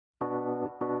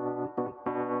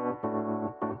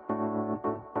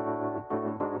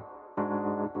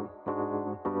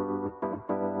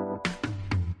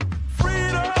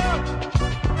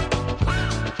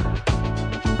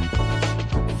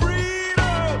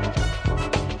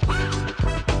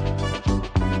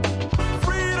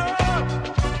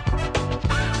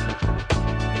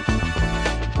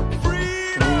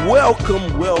Welcome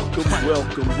to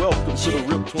the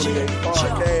Rip 28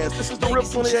 podcast. This is the Rip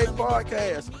 28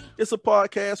 podcast. It's a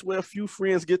podcast where a few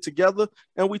friends get together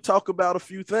and we talk about a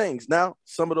few things. Now,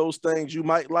 some of those things you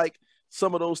might like,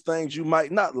 some of those things you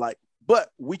might not like, but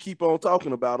we keep on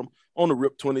talking about them on the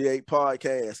Rip 28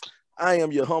 podcast. I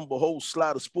am your humble host,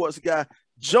 Slider Sports Guy,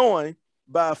 joined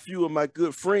by a few of my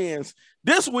good friends.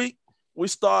 This week, we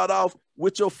start off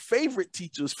with your favorite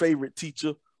teacher's favorite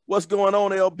teacher. What's going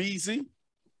on, LBZ?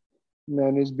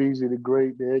 Man, it's BZ the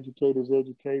Great, the educator's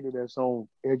educator that's on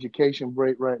education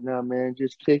break right now, man.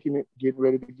 Just kicking it, getting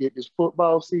ready to get this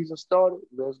football season started.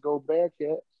 Let's go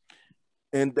Bearcats.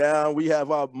 And down we have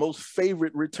our most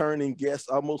favorite returning guest,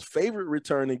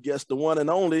 the one and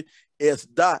only S.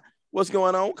 Dot. What's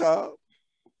going on, Carl?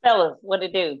 Fellas, what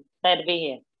it do? Glad to be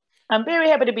here. I'm very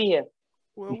happy to be here.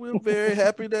 Well, we're very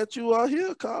happy that you are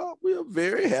here, Carl. We are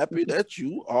very happy that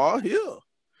you are here.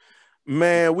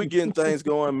 Man, we getting things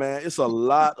going, man. It's a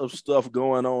lot of stuff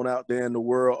going on out there in the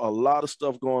world.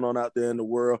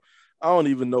 I don't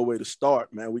even know where to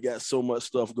start, man. We got so much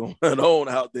stuff going on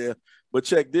out there. But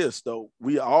check this, though.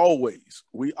 We always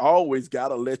got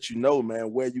to let you know,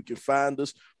 man, where you can find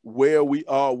us, where we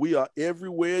are. We are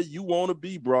everywhere you want to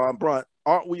be, Bron.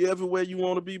 Aren't we everywhere you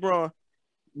want to be, Bron?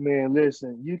 Man,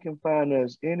 listen, you can find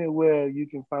us anywhere you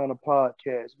can find a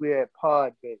podcast. We're at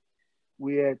Podbay.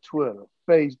 We're at Twitter,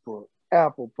 Facebook,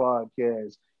 Apple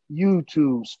Podcasts,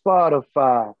 YouTube,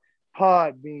 Spotify,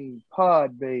 Podbean,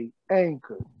 Podbay,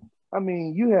 Anchor. I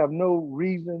mean, you have no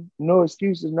reason, no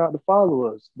excuses not to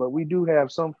follow us. But we do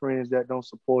have some friends that don't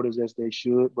support us as they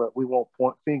should, but we won't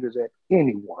point fingers at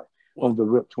anyone on the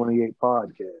Rip 28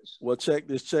 podcast. Well, check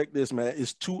this, man.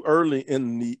 It's too early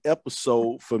in the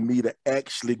episode for me to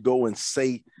actually go and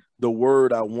say the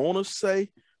word I want to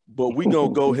say, but we're going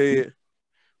to go ahead.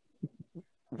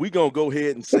 We're going to go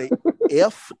ahead and say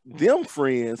F them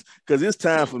friends, because it's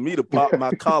time for me to pop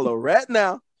my collar right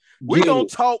now. We're going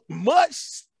to talk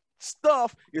much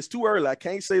stuff. It's too early. I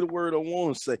can't say the word I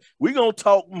want to say. We're going to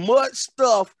talk much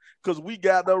stuff because we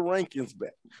got the rankings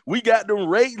back. We got them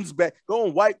ratings back. Go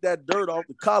and wipe that dirt off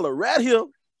the collar right here.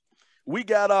 We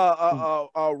got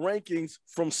our rankings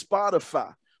from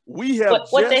Spotify. We have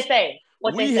what they say.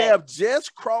 We have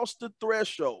just crossed the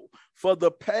threshold. For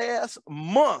the past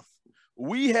month,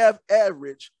 we have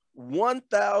averaged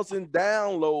 1,000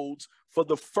 downloads for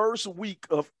the first week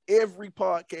of every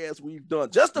podcast we've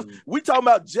done. We talking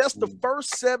about just the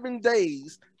first 7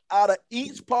 days out of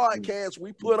each podcast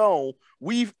we put on,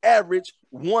 we've averaged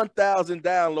 1,000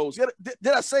 downloads.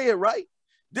 Did I say it right?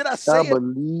 Did I say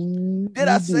it? Did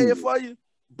I say it for you?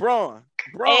 Bron.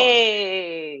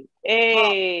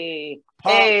 Hey.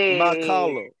 Pop my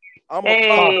collar. I'm going to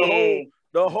pop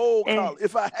the whole collar.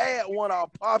 If I had one,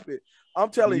 I'll pop it. I'm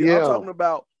telling you, I'm talking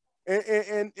about,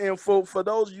 and for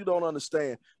those of you who don't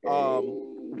understand,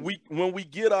 when we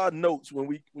get our notes,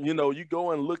 when you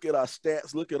go and look at our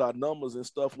stats, look at our numbers and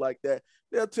stuff like that,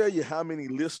 they'll tell you how many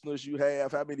listeners you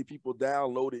have, how many people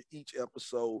downloaded each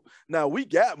episode. Now, we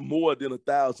got more than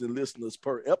 1,000 listeners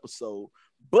per episode,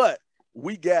 but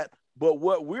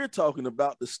what we're talking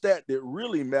about, the stat that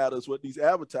really matters, what these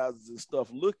advertisers and stuff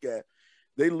look at,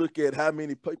 they look at how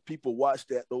many people watched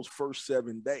those first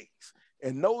 7 days.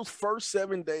 And those first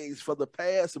 7 days for the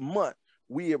past month,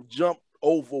 we have jumped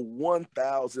over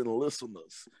 1,000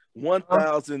 listeners,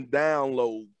 1,000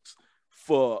 downloads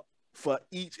for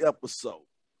each episode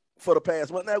for the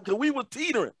past month. Now, because we were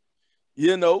teetering,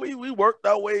 we worked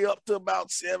our way up to about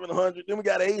 700. Then we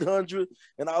got 800.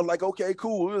 And I was like, okay,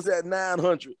 cool. We was at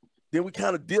 900. Then we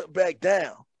kind of dipped back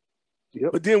down.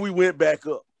 Yep. But then we went back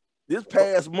up. This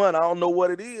past month, I don't know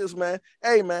what it is, man.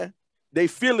 Hey, man, they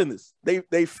feeling this.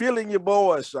 They feeling your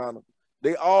boys, Shauna.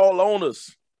 They all on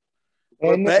us.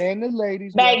 And the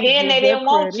ladies. Back then, they didn't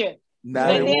want you. Now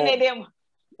they didn't.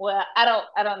 Well, I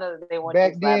don't know that they want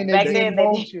back you. Then, back they then, didn't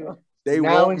want you. They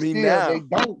want me now. They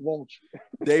don't want you.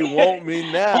 They want me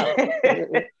now.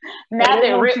 Now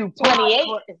that Rip 28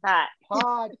 is hot.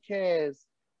 Podcast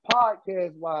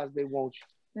wise, they want you.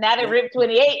 Now that Rip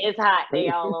 28 is hot, they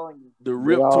all on you. The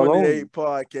Rip 28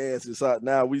 podcast is hot.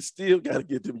 Now we still got to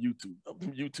get them YouTube.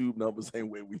 Them YouTube numbers ain't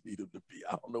where we need them to be.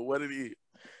 I don't know what it is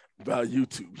about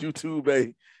YouTube.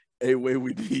 YouTube ain't where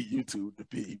we need YouTube to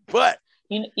be. But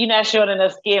you're not showing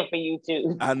enough skin for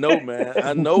YouTube. I know, man.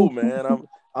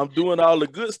 I'm doing all the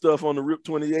good stuff on the Rip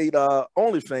 28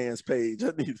 OnlyFans page.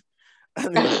 I need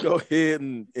to go ahead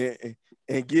and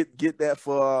get that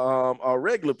for our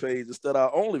regular page instead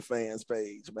of our OnlyFans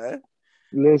page, man.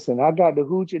 Listen, I got the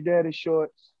Hoochie Daddy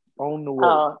shorts on the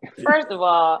way. First of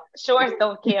all, shorts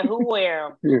don't care who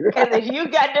wear them. Because if you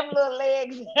got them little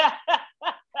legs,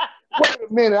 Wait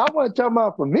a minute, I want to talk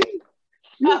about for me.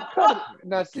 You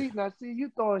now see,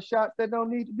 you throwing shots that don't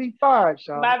need to be fired,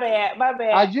 Sean. My bad.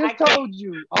 I just told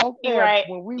you off air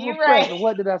when we were pregnant.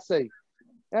 What did I say?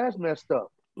 That's messed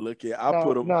up. Look here, I'll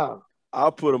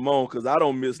put them on because I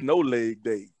don't miss no leg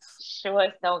days.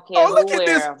 Shorts don't care. Oh,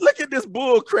 look at this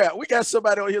bull crap. We got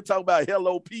somebody on here talking about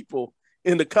hello people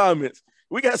in the comments.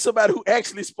 We got somebody who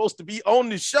actually supposed to be on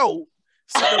the show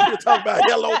sitting up here talking about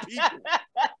hello people.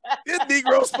 This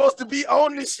Negro's supposed to be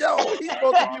on the show. He's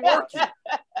supposed to be working.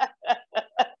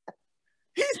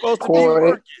 He's supposed to be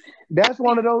working. That's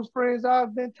one of those friends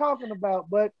I've been talking about,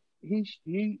 but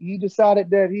he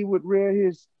decided that he would rear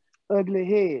his ugly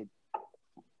head.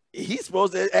 He's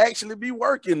supposed to actually be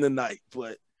working tonight,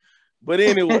 but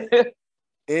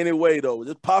anyway though,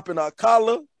 just popping our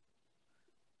collar.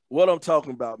 What I'm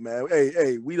talking about, man.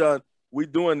 Hey, we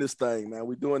doing this thing, man.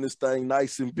 We doing this thing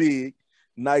nice and big.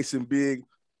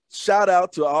 Shout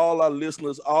out to all our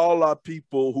listeners, all our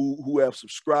people who have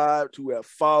subscribed, who have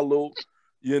followed,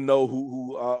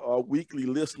 who are weekly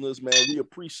listeners, man. We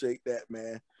appreciate that,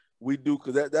 man. We do,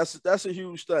 because that's a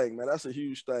huge thing, man. That's a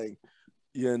huge thing.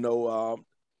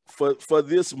 For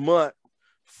this month,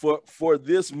 for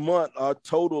this month, our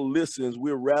total listens,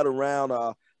 we're right around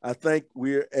I think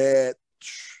we're at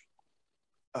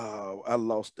I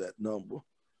lost that number.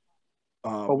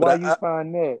 But while you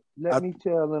find that, let me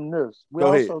tell them this. We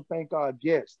also thank our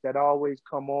guests that always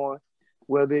come on,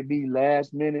 whether it be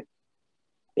last minute,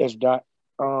 it's T.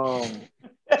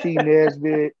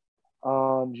 Nesbitt,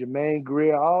 Jermaine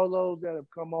Greer, all those that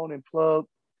have come on and plugged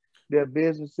their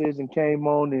businesses and came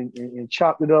on and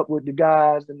chopped it up with the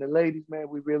guys and the ladies, man.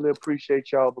 We really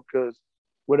appreciate y'all, because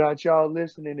without y'all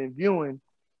listening and viewing,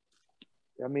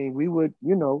 I mean, we would,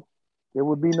 there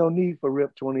would be no need for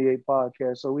RIP 28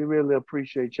 podcast. So we really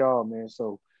appreciate y'all, man.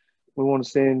 So we want to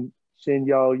send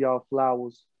y'all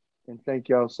flowers and thank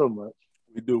y'all so much.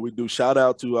 We do. Shout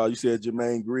out to you said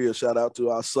Jermaine Greer. Shout out to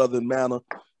our Southern Manor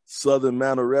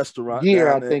restaurant.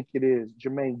 Gear, I think it is.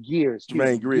 Jermaine Gear.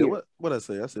 Jermaine Greer. What did I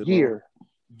say? I said Gear.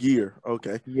 Gear.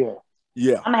 Okay. Yeah.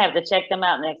 I'm gonna have to check them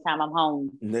out next time I'm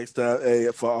home. Next time, hey,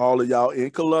 for all of y'all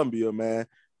in Columbia, man,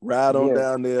 ride on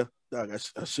down there. I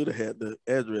should have had the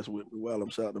address with me while I'm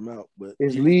shouting them out, but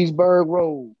it's Leesburg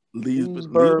Road.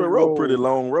 Leesburg Road, pretty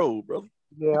long road, brother.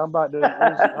 Yeah, I'm about to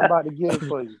get it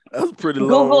for you. That's pretty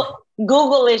long.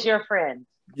 Google is your friend.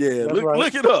 Yeah,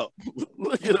 look it up.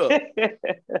 Look it up.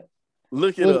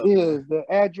 Look it up. The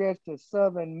address to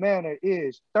Southern Manor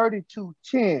is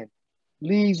 3210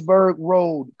 Leesburg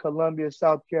Road, Columbia,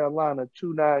 South Carolina,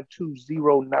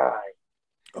 29209.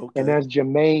 Okay. And that's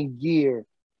Jermaine Gear.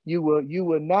 You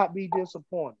will not be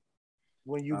disappointed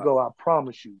when you go. I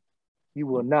promise you, you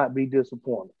will not be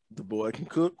disappointed. The boy can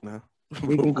cook now.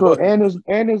 He can cook, and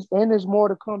there's more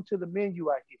to come to the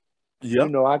menu. I hear. Yeah.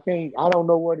 I don't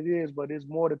know what it is, but there's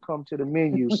more to come to the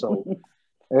menu. So,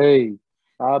 hey,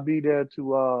 I'll be there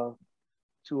to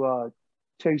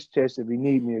taste test if you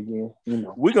need me again.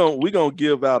 We're gonna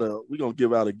give out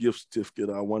a gift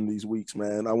certificate one of these weeks,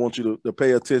 man. I want you to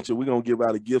pay attention. We're gonna give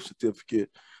out a gift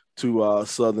certificate to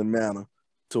Southern Manor,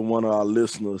 to one of our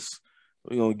listeners.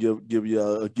 We're gonna give you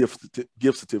a gift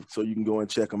certificate so you can go and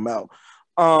check them out.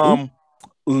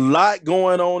 Lot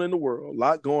going on in the world.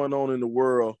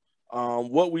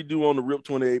 What we do on the RIP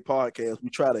 28 podcast, we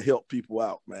try to help people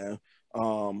out, man.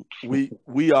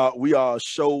 We are a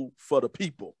show for the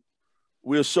people.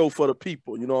 We're a show for the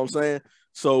people, you know what I'm saying?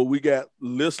 So we got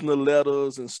listener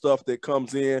letters and stuff that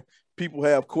comes in. People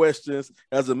have questions.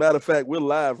 As a matter of fact, we're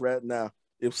live right now.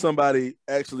 If somebody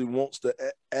actually wants to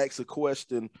ask a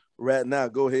question right now,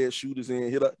 go ahead, shoot us in,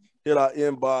 hit our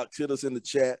inbox, hit us in the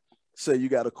chat, say you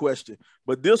got a question.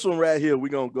 But this one right here, we're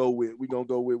going to go with.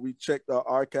 We checked our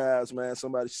archives, man.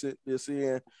 Somebody sent this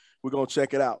in. We're going to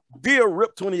check it out. Dear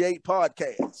RIP 28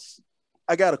 podcast,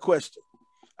 I got a question.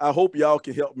 I hope y'all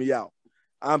can help me out.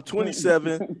 I'm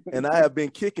 27 and I have been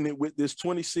kicking it with this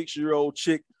 26-year-old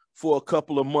chick for a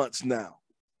couple of months now.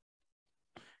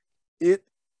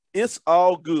 It's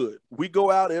all good. We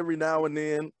go out every now and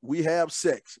then. We have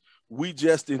sex. We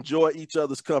just enjoy each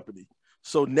other's company.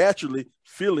 So naturally,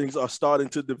 feelings are starting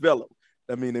to develop.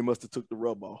 I mean, they must have took the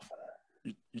rub off.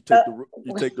 You take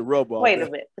the rub off. Wait a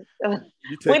minute.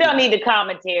 We don't need the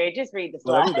commentary. Just read the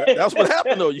slide. That's what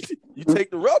happened, though. You take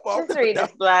the rub off. Just read the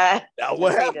slide. That's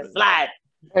what happened.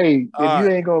 Hey, if you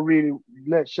ain't gonna read it,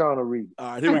 let Shauna read it.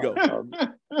 All right, here we go.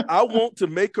 I want to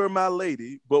make her my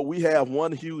lady, but we have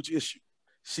one huge issue.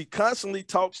 She constantly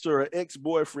talks to her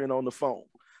ex-boyfriend on the phone.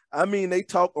 I mean, they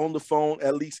talk on the phone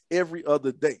at least every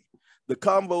other day. The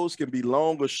combos can be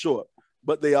long or short,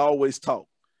 but they always talk.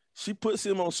 She puts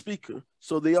him on speaker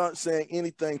so they aren't saying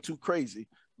anything too crazy,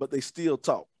 but they still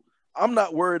talk. I'm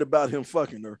not worried about him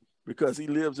fucking her because he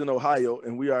lives in Ohio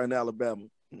and we are in Alabama.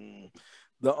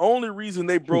 The only reason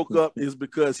they broke up is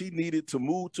because he needed to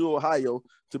move to Ohio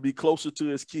to be closer to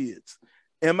his kids.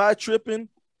 Am I tripping?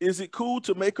 Is it cool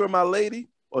to make her my lady,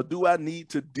 or do I need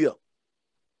to dip?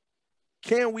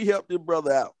 Can we help this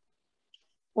brother out?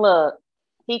 Look,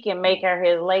 he can make her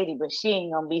his lady, but she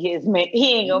ain't gonna be his man.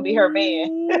 He ain't gonna be her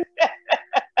man.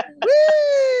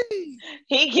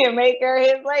 He can make her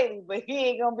his lady, but he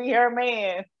ain't gonna be her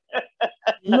man.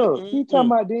 Look, he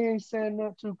talking about they ain't saying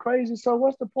nothing too crazy. So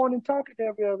what's the point in talking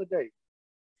every other day?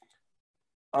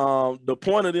 The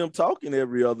point of them talking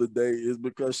every other day is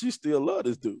because she still love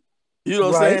this dude. You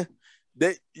know what I'm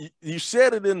saying? You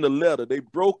said it in the letter. They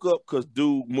broke up because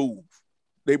dude moved.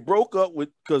 They broke up with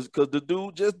because the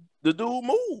dude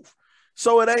moved.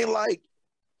 So it ain't like,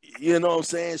 you know what I'm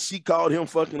saying, she called him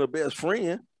fucking her best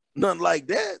friend. Nothing like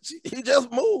that. He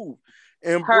just moved.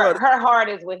 And her heart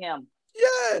is with him.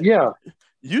 Yeah.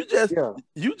 You just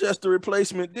the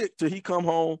replacement dick till he come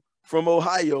home from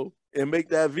Ohio and make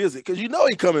that visit. Because you know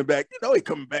he coming back. You know he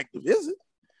coming back to visit.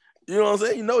 You know what I'm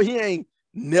saying? You know he ain't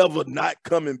never not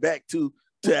coming back to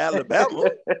Alabama.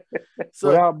 So,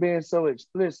 without being so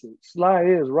explicit, Sly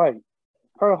is right.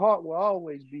 Her heart will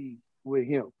always be with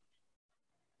him,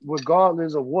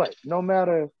 regardless of what. No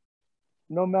matter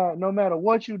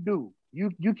what you do,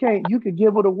 you can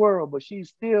give her the world, but she's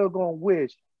still gonna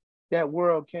wish that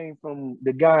world came from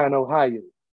the guy in Ohio.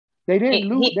 They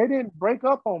didn't break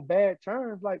up on bad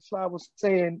terms, like Sly was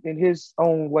saying in his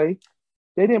own way.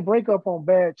 They didn't break up on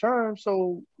bad terms.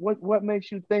 So what makes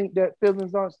you think that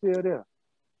feelings aren't still there?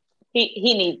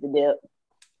 He needs to dip.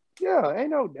 Yeah,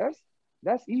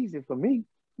 that's easy for me.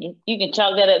 You can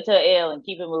chalk that up to an L and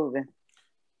keep it moving.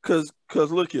 Cause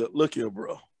look here,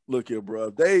 bro.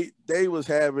 They was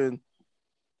having,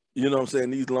 you know what I'm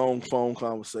saying, these long phone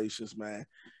conversations, man.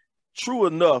 True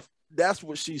enough, that's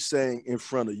what she's saying in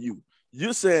front of you.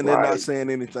 You're saying they're not saying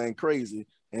anything crazy,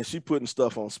 and she putting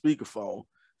stuff on speakerphone.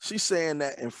 She's saying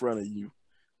that in front of you.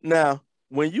 Now,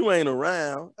 when you ain't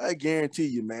around, I guarantee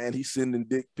you, man, he's sending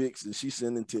dick pics and she's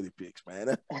sending titty pics,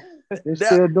 man. They're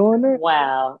still doing it?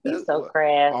 Wow, he's so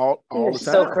crass. All the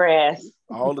time. So crass.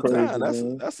 All the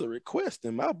time. That's a request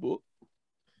in my book.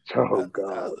 Oh,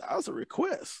 God. That's a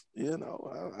request. You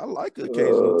know, I like an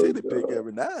occasional titty pic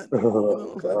every night. You know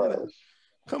what I'm saying?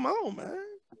 Come on, man.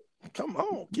 Come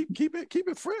on. Keep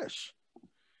it fresh.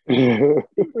 How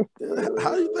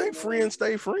do you think friends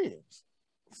stay friends?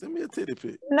 Send me a titty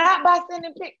pic. Not by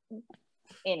sending pics.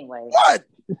 Anyway. What?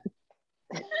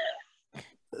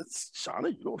 Shauna,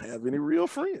 you don't have any real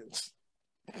friends.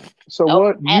 So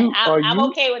what I'm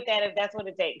okay with that if that's what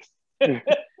it takes.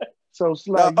 So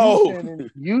Sly,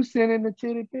 you sending the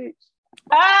titty pics?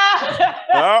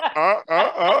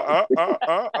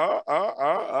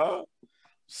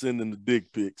 Sending the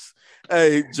dick pics.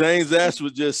 Hey, James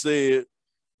Ashwood just said,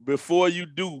 before you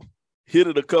do, hit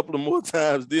it a couple of more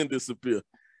times, then disappear.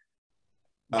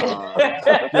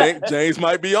 James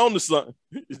might be on to something.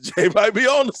 James might be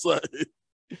on to something.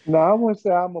 No, I wouldn't say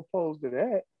I'm opposed to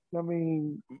that. I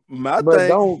mean,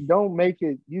 don't make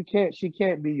it. She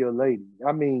can't be your lady.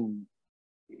 I mean,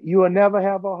 you will never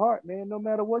have a heart, man, no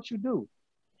matter what you do.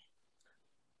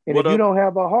 And if you don't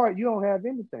have a heart, you don't have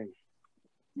anything.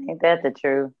 Ain't that the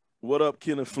truth? What up,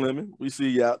 Kenneth Fleming? We see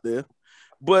you out there.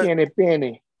 But Kenneth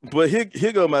Penny. But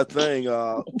here go my thing,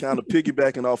 kind of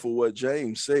piggybacking off of what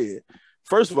James said.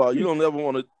 First of all, you don't ever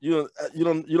want to you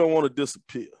don't want to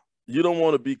disappear. You don't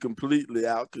want to be completely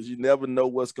out because you never know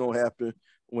what's gonna happen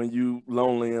when you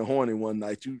lonely and horny one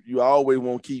night. You always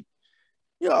want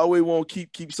to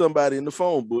keep somebody in the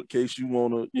phone book in case you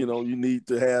want to, you need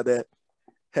to have that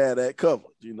covered.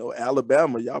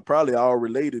 Alabama, y'all probably all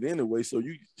related anyway, so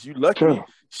you lucky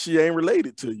she ain't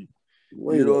related to you.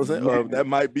 You know what I'm saying? That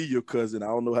might be your cousin. I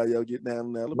don't know how y'all get down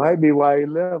in Alabama. Might be why he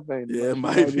left, ain't it? Yeah,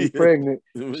 might be pregnant.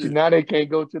 Now they can't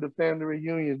go to the family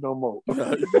reunions no more.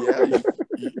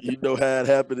 You know how it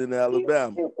happened in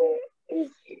Alabama.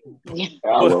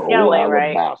 Y'all ain't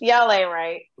right. Y'all ain't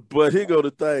right. But here go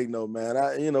the thing, though, man.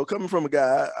 Coming from a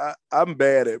guy, I'm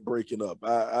bad at breaking up.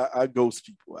 I ghost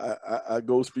people. I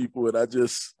ghost people, and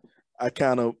I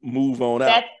kind of move on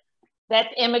out.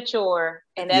 That's immature,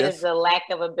 and that is a lack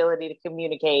of ability to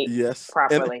communicate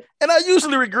properly. And I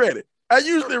usually regret it. I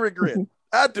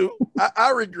do.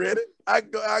 I regret it.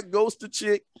 I ghost a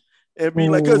chick and be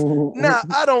like, because now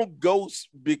I don't ghost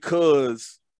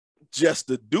because just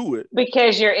to do it.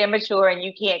 Because you're immature and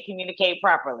you can't communicate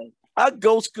properly. I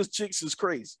ghost because chicks is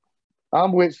crazy.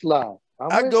 I'm with Sly.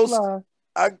 I'm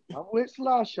with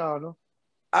Sly, Shauna.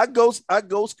 I ghost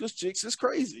because chicks is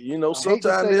crazy. You know,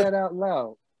 sometimes I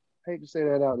hate to say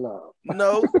that out loud.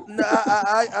 No,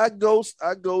 I ghost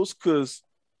because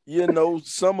you know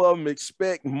some of them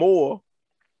expect more.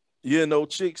 You know,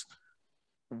 chicks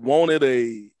wanted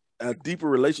a deeper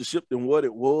relationship than what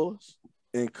it was,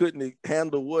 and couldn't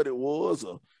handle what it was,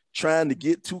 or trying to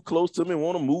get too close to me,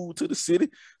 want to move to the city,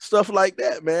 stuff like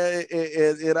that, man.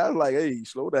 And I was like, hey,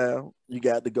 slow down, you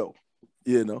got to go.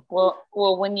 You know. Well,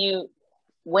 I'm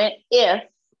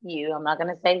not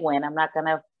gonna say when, I'm not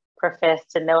gonna profess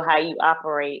to know how you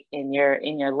operate in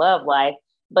your love life,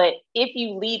 but if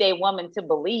you lead a woman to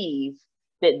believe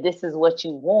that this is what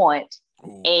you want,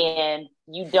 and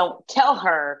you don't tell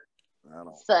her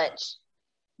such,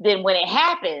 then when it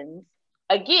happens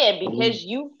again, because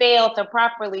you fail to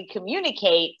properly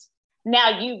communicate,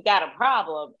 now you've got a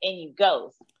problem and you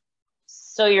ghost.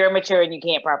 So you're immature and you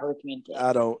can't properly communicate.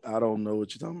 I don't know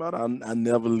what you're talking about. I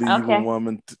never leave a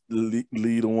woman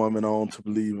lead a woman on to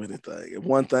believe anything. If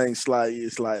one thing Sly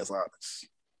is honest.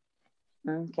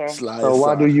 Okay. So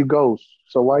why do you ghost?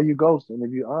 So why are you ghosting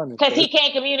if you're honest? Because he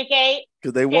can't communicate.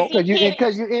 Because they won't.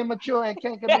 Because you're immature and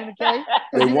can't communicate.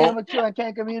 They won't. Immature and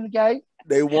can't communicate.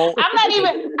 They won't. I'm not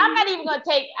even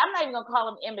gonna call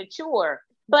him immature,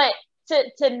 but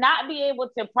to not be able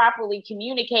to properly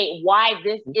communicate why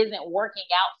this isn't working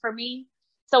out for me.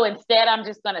 So instead, I'm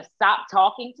just gonna stop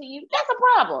talking to you. That's a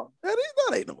problem. That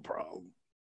ain't no problem.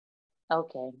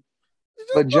 Okay.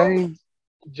 But James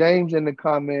in the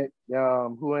comment,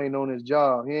 who ain't on his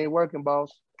job, he ain't working,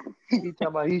 boss. He talking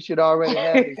about he should already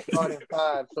have a starting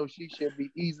five, so she should be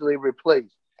easily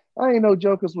replaced. I ain't know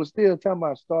jokers was still talking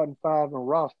about starting five and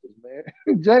rosters, man.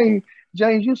 James,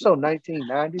 you so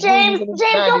 1990. James, go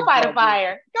fight a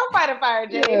fire. Go fight a fire,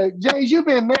 James. Yeah, James, you've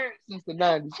been married since the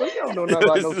 90s, so you don't know nothing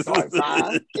about no starting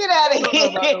five. Get out of here. You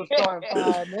don't know about no starting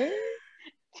five, man.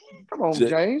 Come on,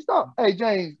 James. Stop. Hey,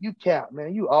 James, you cap,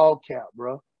 man. You all cap,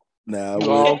 bro. Now,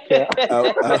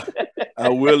 I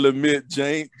will admit,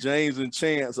 James and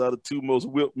Chance are the two most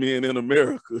whipped men in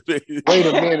America. Wait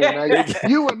a minute, now.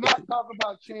 You would not talk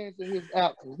about Chance and his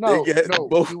absence. No,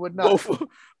 you would not.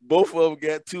 Both of them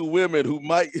got two women who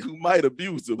might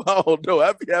abuse them. I don't know.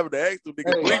 I'd be having to ask them,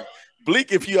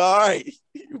 Bleak, if you're all right.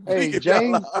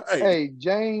 James. Hey,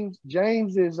 James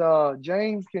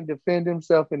can defend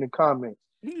himself in the comments,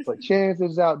 but Chance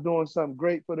is out doing something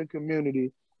great for the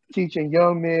community, teaching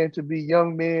young men to be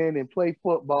young men and play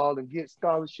football and get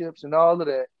scholarships and all of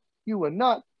that. You will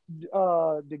not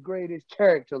degrade his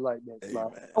character like that, Sly.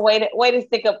 Way to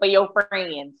stick up for your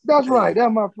friends. That's right.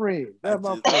 That's my friend.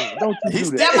 Don't you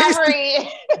do that. That's my friend.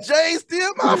 James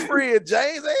still my friend.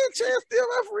 James and Chance still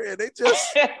my friend.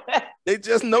 They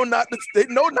just know not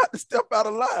to step out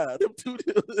of line. Them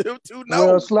two know.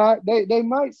 Well, Sly, they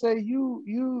might say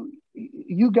you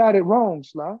got it wrong,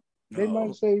 Sly. They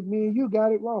might say, me and you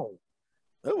got it wrong.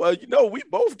 Well, you know, we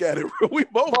both got it wrong. We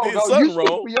both did something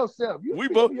wrong. For yourself.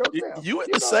 You in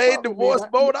the same divorce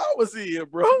boat I was in,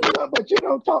 bro. But you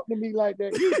don't talk to me like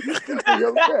that. You speak for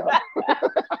yourself.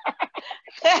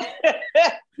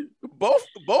 both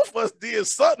of us did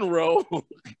something wrong.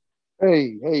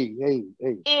 Hey.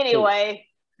 Anyway.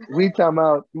 We talking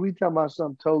about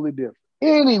something totally different.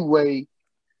 Anyway,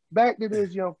 back to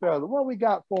this young fella. What we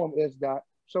got for him, S-Dot?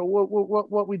 So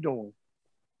what we doing?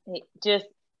 Just,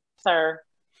 sir,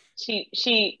 she's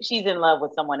in love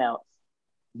with someone else.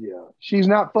 Yeah, she's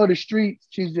not for the streets.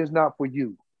 She's just not for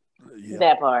you. Yeah.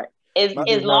 That part. As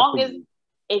long as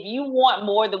if you want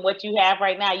more than what you have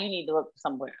right now, you need to look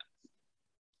somewhere else.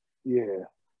 Yeah.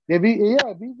 If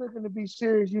he's looking to be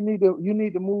serious, you need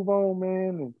to move on,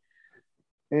 man.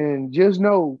 And just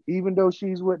know, even though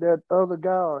she's with that other guy,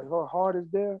 or her heart is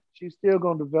there, she's still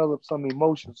gonna develop some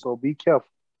emotion. So be careful.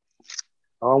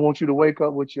 I don't want you to wake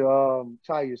up with your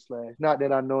tire slash. Not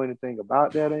that I know anything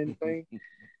about that or anything.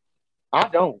 I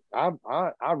don't. I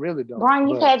really don't. Brian,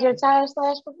 you've had your tire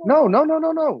slash before? No.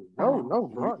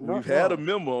 We've had a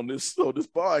member on this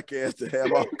podcast to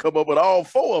have come up with all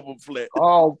four of them flat.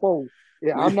 All four.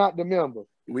 Yeah, I'm not the member.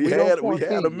 We had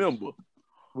a member.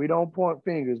 We don't point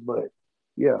fingers, but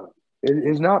yeah,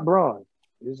 it's not Brian.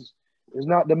 It's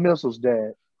not the missiles,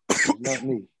 Dad. It's not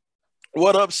me.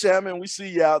 What up, Shaman? We see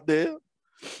you out there.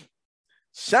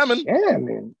 Shaman.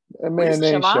 That man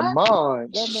named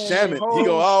Shaman. Shaman. He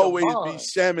gonna always be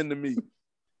Shaman to me.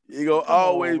 He gonna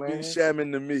always be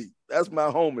Shaman to me. That's my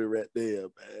homie right there,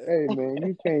 man. Hey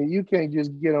man, you can't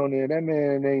just get on there. That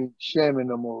man ain't Shaman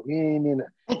no more. He ain't in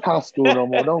the high school no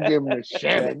more. Don't give him a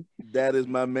Shaman. That is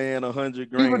my man, 100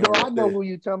 grand. Even though I know who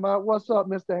you talking about. What's up,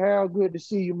 Mr. Harold? Good to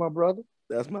see you, my brother.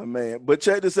 That's my man. But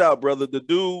check this out, brother. The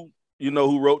dude,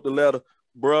 who wrote the letter,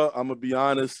 bruh, I'm gonna be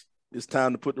honest. it's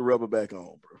time to put the rubber back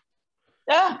on, bro.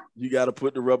 Ah. You got to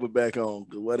put the rubber back on.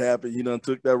 What happened? He done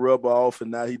took that rubber off,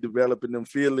 and now he developing them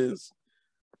feelings.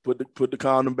 Put the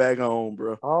condom back on,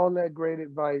 bro. All that great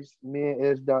advice me and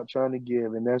S. Dot trying to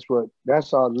give, and that's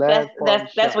our last.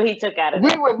 That's what he took out of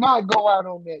it. We would not go out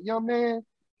on that, young man.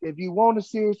 If you want a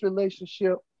serious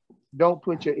relationship, don't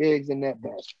put your eggs in that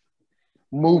basket.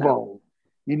 Move on.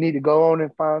 You need to go on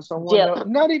and find someone else.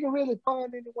 Not even really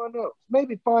find anyone else.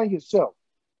 Maybe find yourself.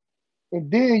 And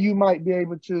then you might be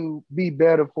able to be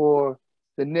better for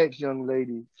the next young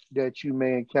lady that you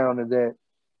may encounter, that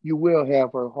you will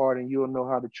have her heart and you'll know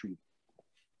how to treat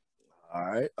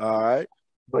her. All right.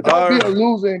 But don't be a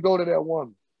loser and go to that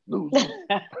woman. Loser.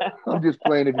 I'm just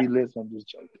playing if you listen. I'm just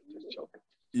joking.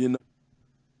 You know.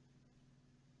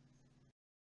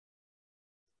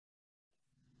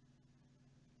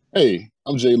 Hey,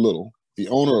 I'm Jay Little, the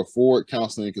owner of Forward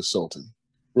Counseling and Consulting.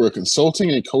 We're a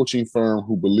consulting and coaching firm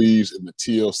who believes in the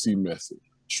TLC method: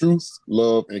 truth,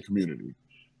 love, and community.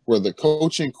 Whether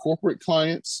coaching corporate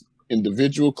clients,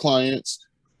 individual clients,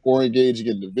 or engaging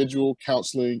in individual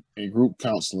counseling and group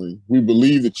counseling, we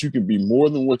believe that you can be more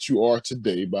than what you are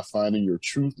today by finding your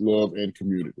truth, love, and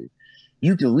community.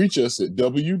 You can reach us at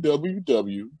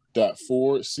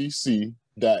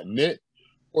www.forwardcc.net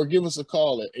or give us a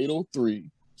call at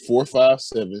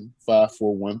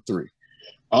 803-457-5413.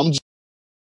 I'm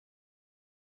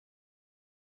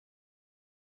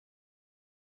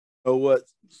You know what?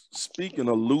 Speaking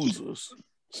of losers,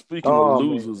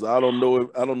 I don't know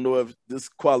if this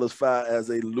qualifies as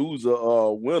a loser or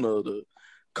a winner. The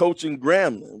coaching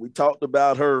Grambling, we talked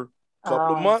about her a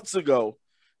couple of months ago.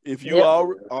 If you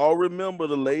all remember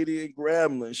the lady in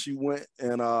Grambling, she went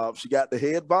and she got the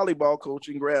head volleyball coach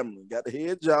in Grambling, got the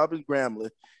head job in Grambling,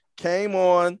 came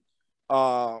on,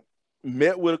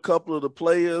 met with a couple of the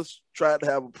players, tried to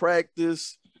have a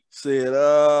practice, said,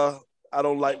 I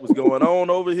don't like what's going on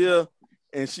over here.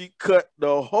 And she cut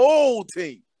the whole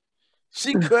team.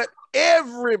 She cut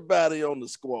everybody on the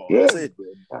squad. Said,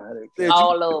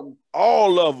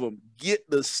 all of them get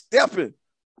the stepping.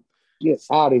 Get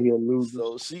out of here, loser.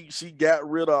 So she got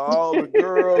rid of all the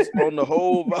girls on the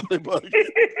whole volleyball.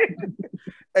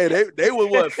 Hey, they were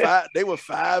what, 5? They were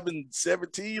 5 and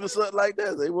 17 or something like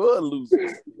that. They were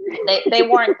losers. They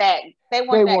weren't that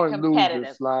competitive.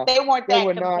 Losers, they weren't that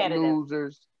were competitive. Not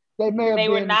losers. They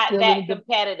were not that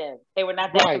competitive. They were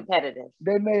not that competitive.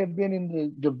 They may have been in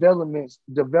the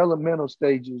developmental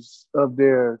stages of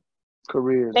their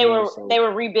careers. They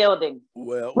were rebuilding.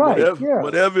 Well,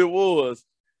 whatever it was,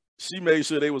 she made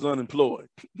sure they was unemployed.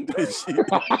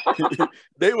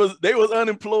 they was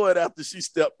unemployed after she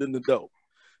stepped in the door.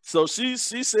 So she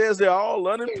says they're all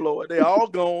unemployed. They're all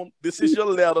gone. This is your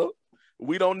letter.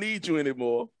 We don't need you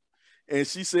anymore. And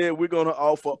she said we're going to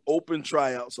offer open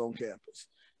tryouts on campus.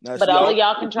 Now, but all of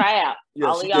y'all can try out.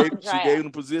 Yeah, she gave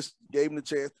them the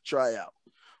chance to try out.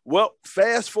 Well,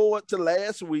 fast forward to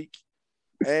last week,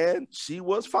 and she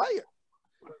was fired.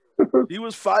 He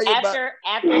was fired after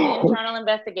an internal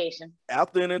investigation.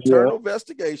 After an internal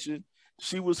investigation,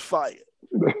 she was fired.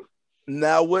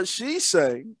 Now, what she's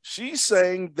saying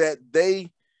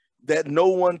that no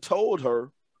one told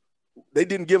her, they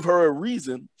didn't give her a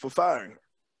reason for firing her.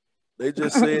 They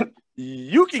just said,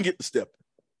 you can get the step.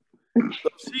 So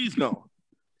she's gone.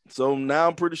 So now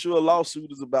I'm pretty sure a lawsuit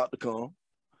is about to come.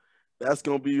 That's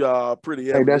going to be pretty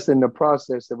evident. Hey, that's in the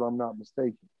process, if I'm not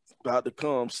mistaken. About to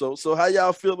come. So how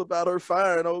y'all feel about her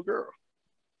firing old girl?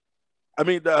 I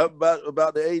mean,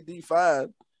 about the AD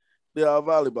firing the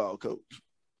volleyball coach.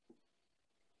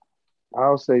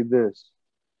 I'll say this: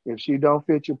 if she don't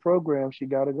fit your program, she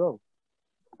got to go.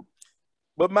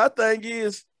 But my thing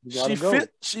is, she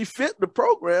fit the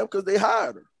program because they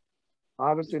hired her.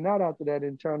 Obviously not after that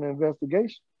internal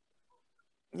investigation.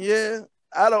 Yeah,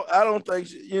 I don't think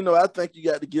I think you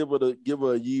got to give her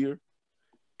a year,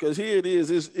 because here it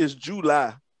is. It's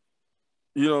July.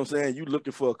 You know what I'm saying? You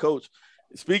looking for a coach.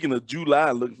 Speaking of July,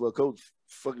 looking for a coach,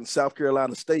 fucking South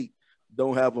Carolina State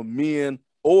don't have a men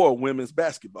or women's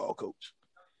basketball coach.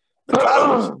 The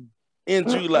college in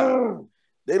July,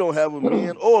 they don't have a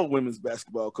men or women's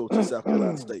basketball coach in South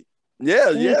Carolina State.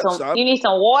 Yeah. You need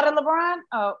some water, LeBron?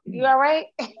 Oh, you all right?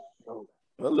 Well,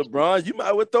 LeBron, you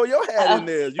might well throw your hat in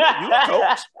there. You a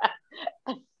coach.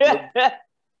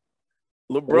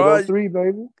 LeBron, 3,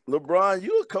 baby. LeBron,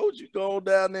 you a coach. You go on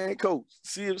down there and coach.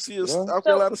 See if South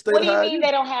Carolina State. What do you mean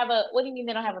they don't have a? What do you mean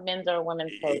they don't have a men's or a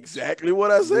women's coach? Exactly what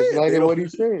I said. Exactly what he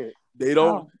said. They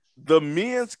don't. Oh. The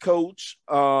men's coach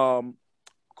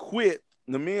quit.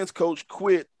 The men's coach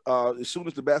quit as soon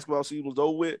as the basketball season was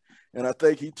over with, and I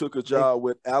think he took a job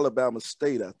with Alabama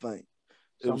State. I think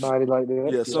Somebody like that.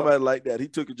 Yeah, somebody like that. He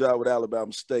took a job with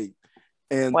Alabama State.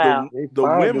 And wow.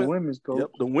 the women's coach. Yep,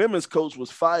 the women's coach was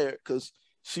fired because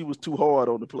she was too hard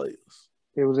on the players.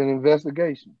 It was an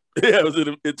investigation. Yeah, it was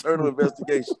an internal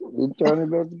investigation. Internal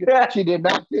investigation. She did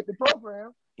not fit the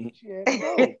program. She had to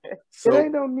go. So, there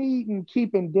ain't no need in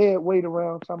keeping dead weight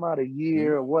around talking about a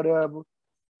year or whatever.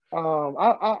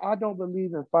 I don't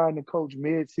believe in finding coach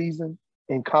mid-season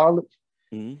in college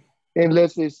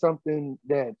unless it's something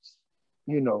that's,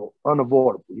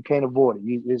 unavoidable. You can't avoid it.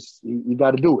 You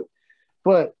got to do it.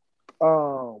 But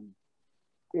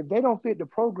if they don't fit the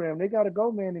program, they got to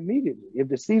go, man, immediately. If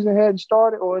the season hadn't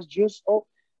started or it's just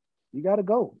you got to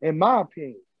go. In my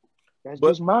opinion, that's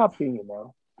just my opinion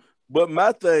now. But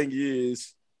my thing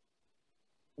is,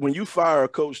 when you fire a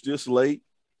coach this late,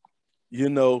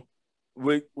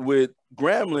 with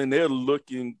Grambling,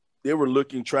 they were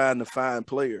looking, trying to find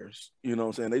players. You know what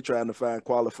I'm saying? They trying to find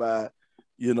qualified,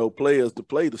 players to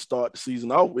play to start the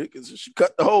season off with, because she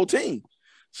cut the whole team.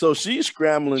 So she's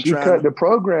scrambling. She cut the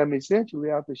program essentially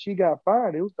after she got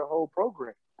fired. It was the whole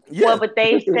program. Yeah. Well, but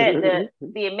they said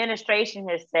the administration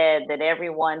has said that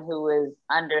everyone who is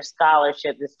under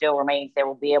scholarship that still remains there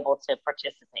will be able to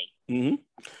participate. Mm-hmm.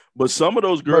 But some of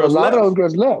those girls, a lot of those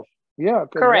girls left. Yeah,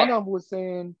 correct.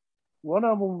 One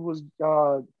of them was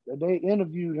they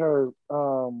interviewed her,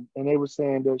 and they were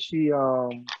saying that she,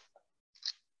 I'm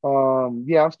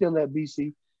still at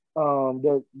BC.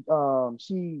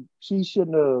 She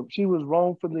shouldn't have. She was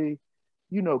wrongfully,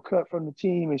 cut from the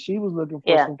team, and she was looking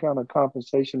for some kind of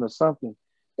compensation or something.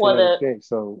 Well,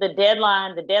 the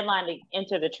deadline to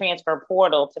enter the transfer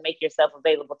portal to make yourself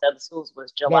available to other schools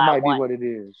was July 1. That might be what it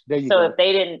is. There you go. If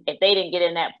they didn't get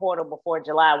in that portal before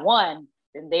July 1,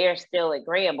 then they're still at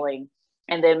Grambling,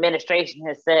 and the administration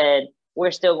has said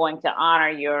we're still going to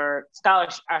honor our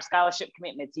scholarship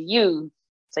commitment to you,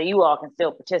 so you all can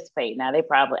still participate. Now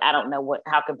I don't know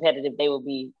how competitive they will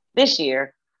be this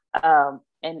year.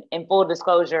 And in full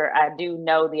disclosure, I do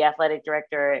know the athletic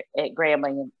director at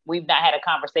Grambling, and we've not had a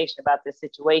conversation about this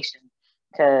situation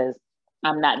because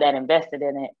I'm not that invested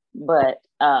in it. But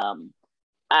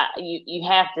you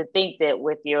have to think that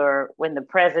when the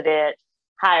president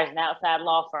hires an outside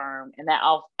law firm and that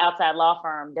outside law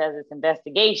firm does its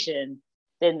investigation,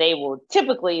 then they will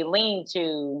typically lean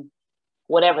to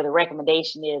whatever the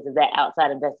recommendation is of that outside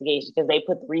investigation, because they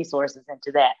put the resources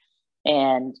into that.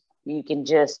 And you can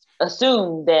just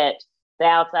assume that the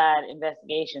outside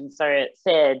investigation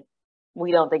said,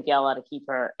 we don't think y'all ought to keep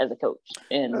her as a coach.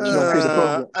 And she don't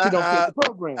fit the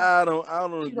program. I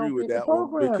don't agree with that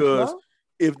one, because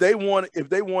if they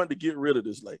wanted to get rid of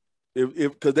this lady,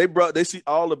 because they see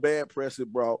all the bad press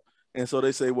it brought, and so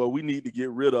they say, well, we need to get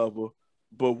rid of her,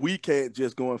 but we can't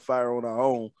just go and fire on our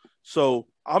own. So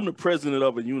I'm the president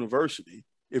of a university.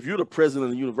 If you're the president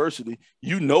of the university,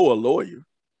 a lawyer.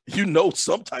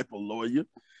 Some type of lawyer.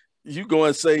 You go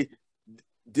and say,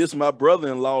 this my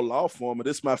brother-in-law law firm, or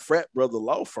this my frat brother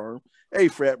law firm. Hey,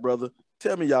 frat brother,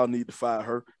 tell me y'all need to fire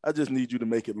her. I just need you to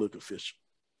make it look official.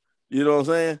 You know what I'm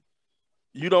saying?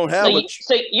 You don't have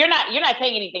so you're not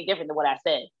saying anything different than what I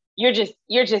said. You're just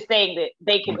saying that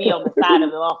they could be on the side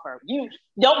of the law firm. You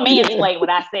don't mansplain what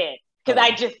I said, because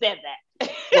I just said that.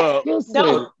 Well,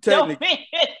 don't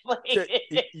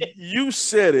you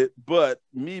said it, but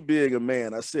me being a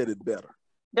man, I said it better.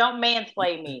 Don't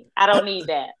mansplain me. I don't need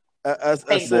that. I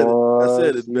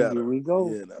said it better. Here we go.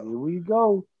 Here we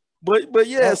go. But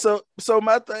yeah, so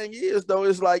my thing is, though,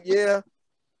 it's like, yeah,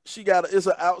 it's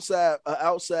an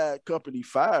outside company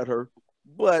fired her,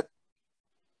 but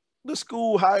the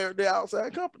school hired the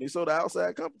outside company. So the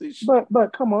outside company.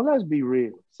 But come on, let's be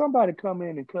real. Somebody come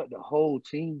in and cut the whole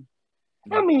team.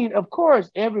 I mean, of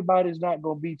course, everybody's not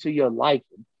going to be to your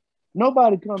liking.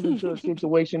 Nobody comes into a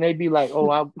situation, they be like, oh,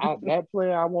 I that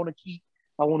player I want to keep.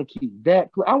 I want to keep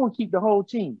that player. I want to keep the whole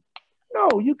team.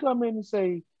 No, you come in and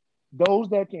say, those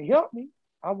that can help me,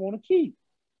 I want to keep.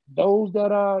 Those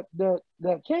that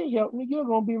can't help me, you're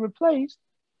going to be replaced.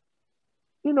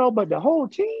 But the whole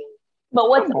team. But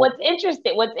what's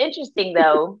interesting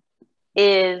though,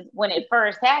 is when it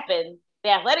first happened, the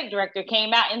athletic director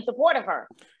came out in support of her.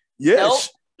 Yes.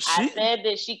 I said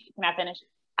that can I finish?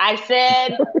 I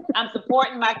said, I'm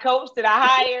supporting my coach that I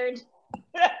hired.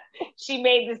 She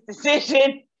made this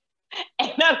decision,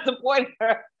 and I'm supporting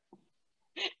her.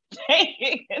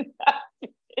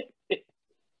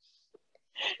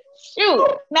 Shoot.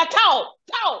 Now talk.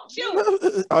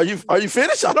 Shoot. Are you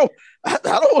finished? I don't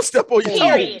want to step on your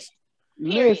toes.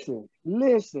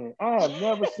 Listen. I have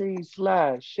never seen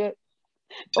Sly shut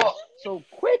up so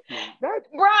quickly.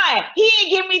 Brian, he didn't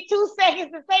give me 2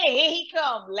 seconds to say it. Here he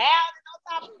comes, loud and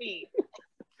on top of me.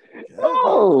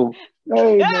 No, No.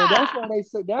 Hey man,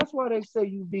 that's why they say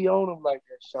you be on them like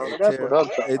that, Shauna. That's what I'm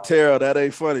talking about. Hey Tara, that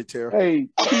ain't funny, Tara. Hey,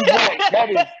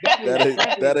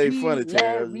 that ain't funny,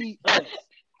 Tara.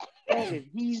 That is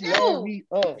Larry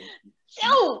us.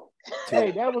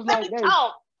 Hey, that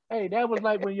was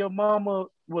like when your mama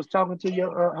was talking to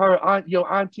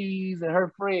your aunties and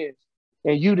her friends,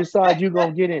 and you decide you're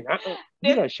gonna get in.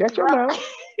 You gotta shut your mouth.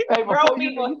 Hey, bro,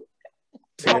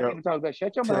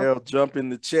 shut your mouth. Jump in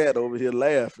the chat over here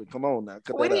laughing. Come on now.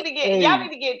 Y'all need to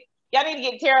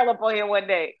get Terrell up on here one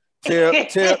day.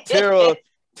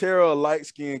 Tara light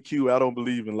skin Q. I don't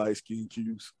believe in light skin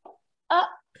Qs.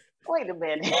 Wait a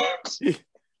minute.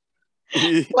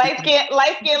 light skin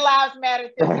lives matter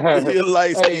too.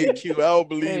 Light skin Q. I don't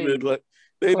believe it. Like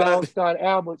Scott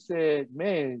Albert said,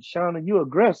 "Man, Shauna, you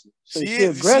aggressive." So she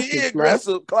is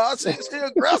aggressive. Claude, she's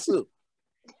aggressive.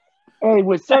 Hey,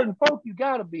 with certain folk, you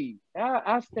gotta be.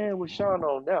 I stand with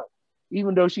Shauna on that.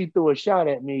 Even though she threw a shot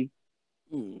at me,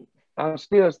 I'm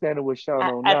still standing with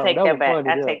Shauna on that. I take that back.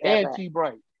 I take that and back. T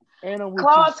Bright. And I'm with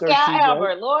Claude Scott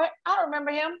Albert, Lord, I remember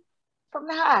him from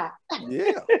the high.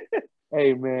 Yeah.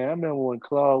 Hey man, I remember when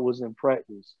Claude was in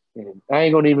practice, and I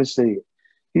ain't gonna even say it.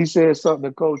 He said something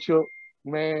to Coach Hook.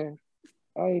 Man,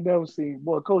 I ain't never seen.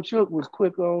 Boy, Coach Hook was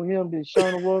quicker on him than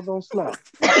Shauna was on Slap.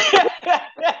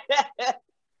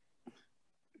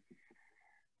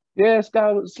 Yeah,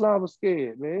 Slap was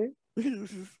scared, man.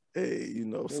 Hey, you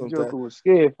know, sometimes Joker was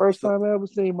scared. First time I ever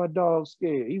seen my dog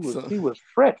scared. He was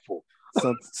fretful.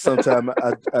 Sometimes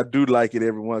I do like it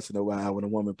every once in a while when a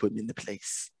woman put me in the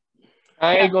place.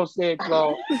 I ain't gonna say it,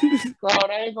 Claude.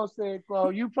 I ain't gonna say it,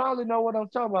 Claude. You probably know what I'm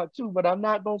talking about too, but I'm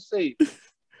not gonna say it.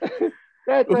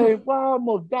 That thing, I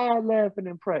almost died laughing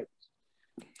in practice.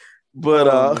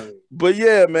 But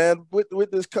yeah, man,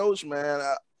 with this coach, man,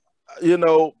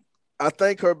 I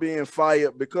think her being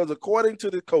fired because according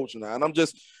to the coach now, and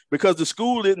because the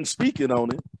school isn't speaking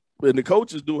on it, and the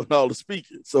coach is doing all the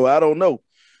speaking, so I don't know.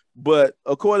 But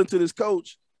according to this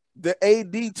coach, the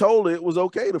AD told her it was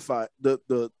okay to fight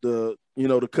to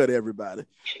cut everybody.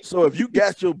 So if you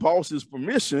got your boss's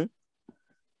permission,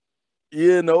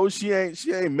 you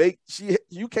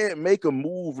can't make a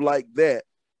move like that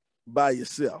by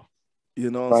yourself.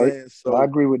 You know what I'm saying? So I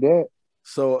agree with that.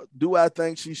 So do I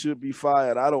think she should be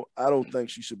fired? I don't think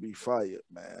she should be fired,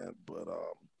 man. But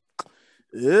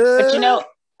yeah.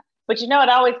 But it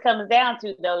always comes down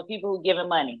to the people who giving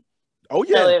money. Oh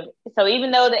yeah. So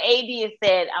even though the AD has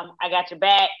said, I got your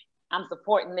back, I'm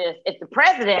supporting this. If the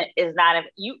president is not,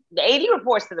 the AD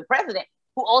reports to the president,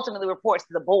 who ultimately reports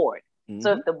to the board. Mm-hmm.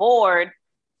 So if the board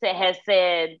has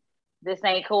said this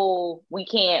ain't cool, we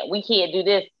can't do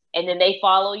this, and then they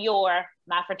follow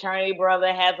my fraternity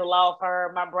brother has a law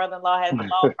firm, my brother-in-law has a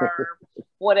law firm,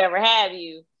 whatever have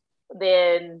you,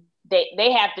 then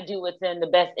they have to do what's in the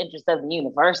best interest of the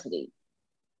university.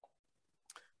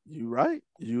 You're right.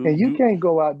 You can't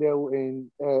go out there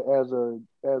and as a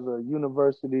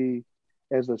university,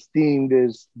 as esteemed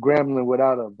as Grambling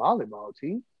without a volleyball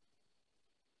team.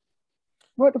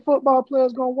 What the football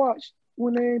players gonna watch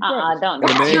when they ain't practice? Don't do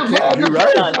that. You're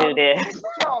right. Don't do this.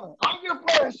 I'm just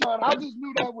playing, Sean. I just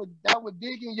knew that would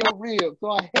dig in your rib,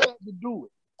 so I had to do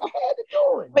it.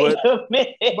 But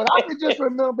I can just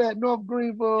remember at North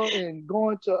Greenville and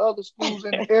going to other schools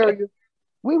in the area,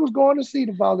 we was going to see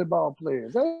the volleyball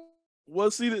players.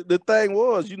 Well, see, the thing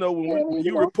was, when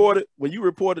you reported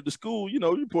to school, you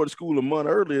reported school a month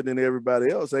earlier than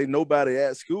everybody else. Ain't nobody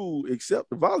at school except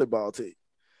the volleyball team.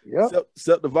 Yeah.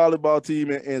 Except the volleyball team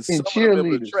and some of them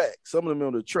on the track. Some of them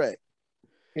on the track.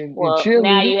 And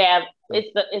now you have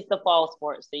it's the fall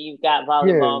sports. So you've got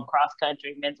volleyball, cross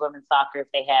country, men's, women's soccer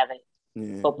if they have it.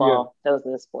 Football, those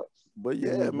are the sports. But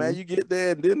yeah, man, you get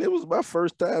there, and then it was my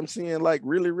first time seeing like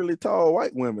really, really tall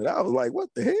white women. I was like,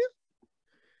 what the hell?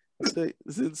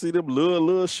 See them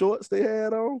little shorts they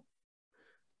had on?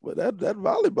 But that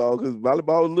volleyball, because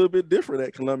volleyball was a little bit different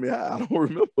at Columbia High. I don't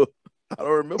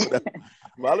remember that.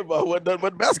 Volleyball wasn't nothing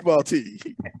but basketball team.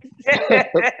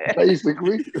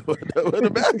 Basically. With the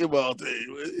basketball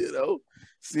team,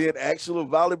 seeing actual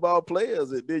volleyball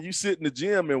players. And then you sit in the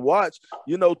gym and watch,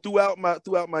 throughout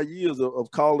my years of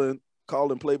calling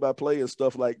play-by-play and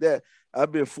stuff like that,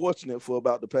 I've been fortunate for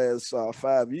about the past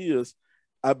 5 years.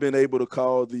 I've been able to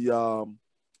call the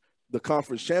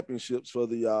conference championships for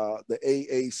the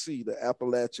AAC, the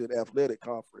Appalachian Athletic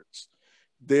Conference,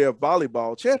 their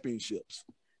volleyball championships.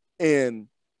 And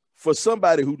for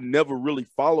somebody who never really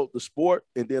followed the sport,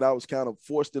 and then I was kind of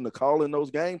forced into calling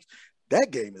those games, that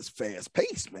game is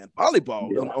fast-paced, man. Volleyball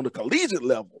on the collegiate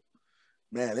level,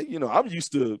 man. I'm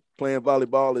used to playing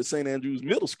volleyball at St. Andrews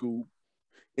Middle School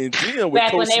and then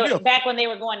with Coach Smith. Back when they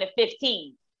were going to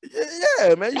 15.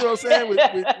 Yeah, man. You know what I'm saying?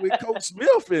 With Coach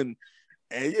Smith and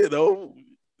you know,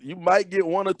 you might get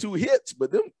one or two hits,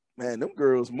 but them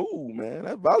girls move, man.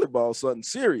 That volleyball is something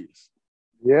serious.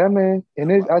 Yeah, man.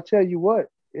 And I tell you what,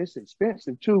 it's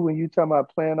expensive too when you talking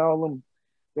about playing all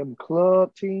them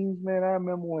club teams, man. I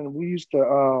remember when we used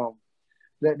to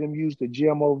let them use the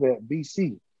gym over at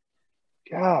BC.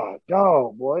 God,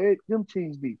 dog, boy, them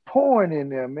teams be pouring in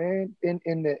there, man.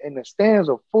 In the stands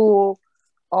are full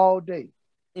all day.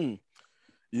 You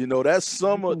know, that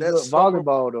summer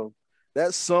volleyball though.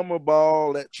 That summer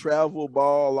ball, that travel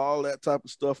ball, all that type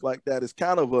of stuff like that is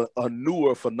kind of a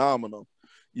newer phenomenon.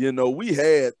 You know, we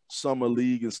had summer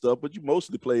league and stuff, but you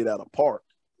mostly played at a park.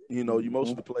 You know, you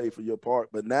mostly played for your park,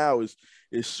 but now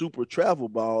it's super travel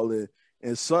ball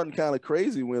and something kind of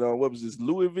crazy went on. What was this,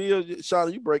 Louisville?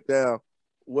 Shauna, you break down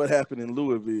what happened in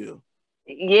Louisville.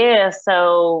 Yeah,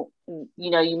 so,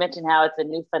 you know, you mentioned how it's a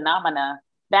new phenomena.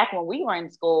 Back when we were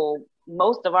in school,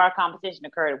 most of our competition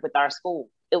occurred with our school.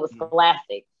 It was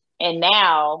scholastic. And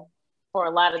now, for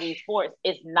a lot of these sports,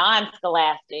 it's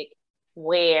non-scholastic,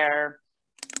 where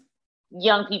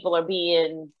young people are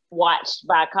being watched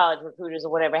by college recruiters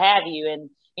or whatever have you. And,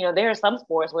 you know, there are some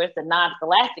sports where it's the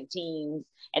non-scholastic teams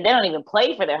and they don't even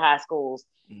play for their high schools.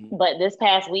 Mm-hmm. But this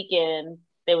past weekend,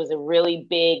 there was a really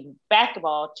big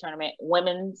basketball tournament,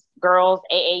 women's, girls,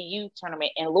 AAU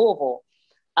tournament in Louisville.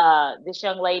 This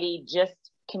young lady just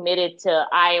committed to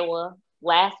Iowa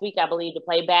last week, I believe, to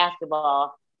play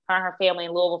basketball. Her and her family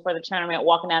in Louisville for the tournament,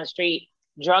 walking down the street,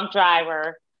 drunk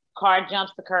driver, car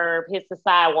jumps the curb, hits the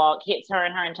sidewalk, hits her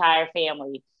and her entire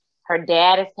family. Her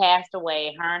dad has passed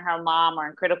away. Her and her mom are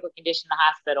in critical condition in the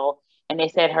hospital. And they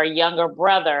said her younger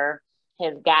brother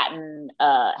has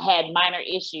had minor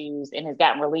issues and has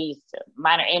gotten released,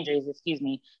 minor injuries,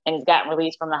 and has gotten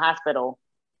released from the hospital.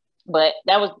 But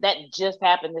that just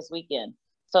happened this weekend.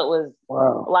 So it was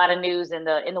a lot of news in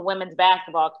the women's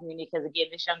basketball community, because again,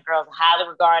 this young girl is a highly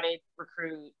regarded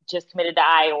recruit, just committed to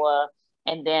Iowa,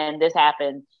 and then this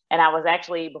happened. And I was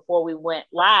actually, before we went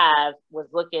live, was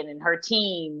looking, and her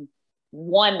team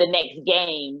won the next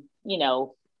game, you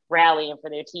know, rallying for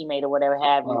their teammate or whatever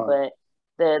have you. But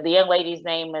the young lady's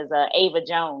name is Ava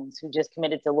Jones, who just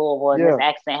committed to Louisville, and this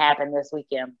accident happened this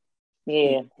weekend.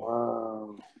 Yeah.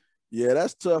 Wow. Yeah,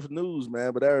 that's tough news,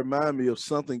 man. But that reminds me of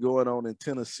something going on in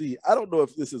Tennessee. I don't know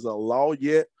if this is a law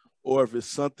yet, or if it's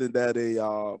something that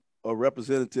a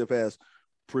representative has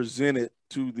presented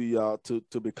to the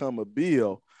to become a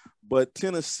bill. But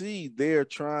Tennessee, they're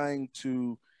trying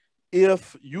to,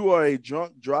 if you are a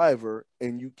drunk driver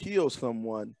and you kill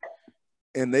someone,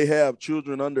 and they have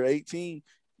children under 18,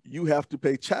 you have to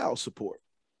pay child support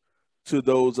to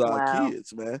those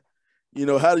kids, man. You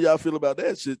know, how do y'all feel about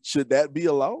that? Should that be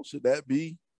a law? Should that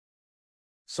be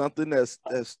something that's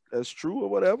true or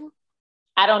whatever?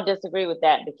 I don't disagree with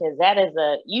that, because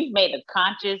you've made a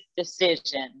conscious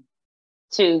decision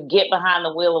to get behind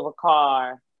the wheel of a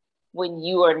car when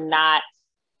you are not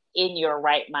in your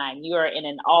right mind. You are in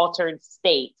an altered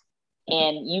state,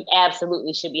 and you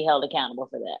absolutely should be held accountable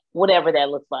for that, whatever that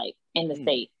looks like in the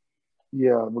state.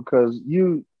 Yeah, because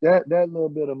that little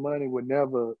bit of money would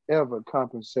never ever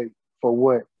compensate for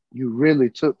what you really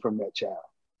took from that child.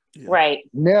 Yeah. Right.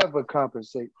 Never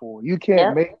compensate for it. You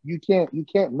can't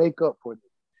make up for it.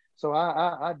 So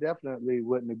I definitely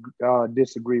wouldn't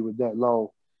disagree with that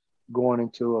law going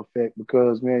into effect,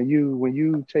 because man, when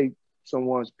you take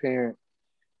someone's parent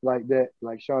like that,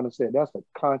 like Shauna said, that's a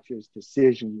conscious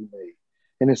decision you made.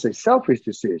 And it's a selfish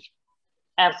decision.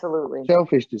 Absolutely.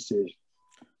 Selfish decision.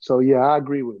 So yeah, I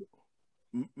agree with it.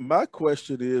 My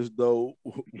question is, though,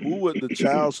 who would the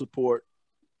child support,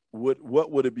 what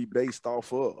would it be based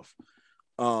off of?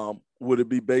 Would it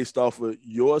be based off of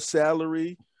your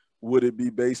salary? Would it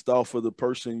be based off of the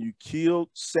person you killed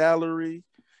salary?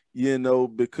 You know,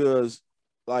 because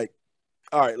like,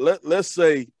 all right, let's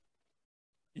say,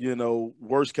 you know,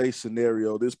 worst case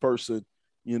scenario, this person,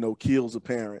 you know, kills a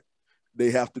parent.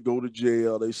 They have to go to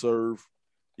jail. They serve,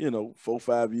 you know, 4 or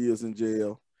 5 years in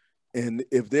jail. And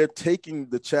if they're taking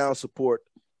the child support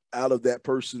out of that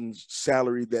person's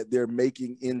salary that they're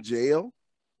making in jail,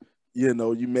 you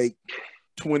know, you make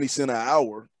 20 cents an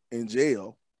hour in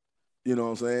jail, you know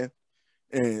what I'm saying?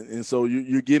 And so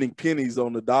you're getting pennies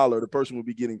on the dollar. The person will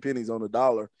be getting pennies on the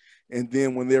dollar. And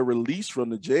then when they're released from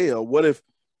the jail, what if,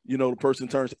 you know, the person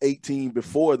turns 18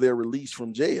 before they're released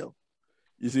from jail?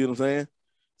 You see what I'm saying?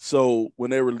 So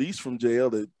when they're released from jail,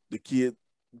 the kid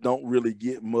don't really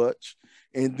get much.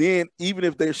 And then even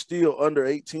if they're still under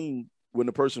 18 when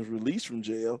the person's released from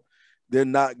jail, they're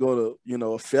not going to, you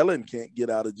know, a felon can't get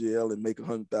out of jail and make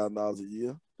 $100,000 a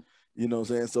year. You know what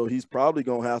I'm saying? So he's probably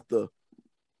gonna have to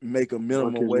make a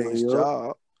minimum wage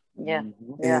job. Yeah.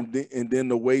 And then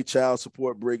the way child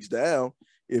support breaks down,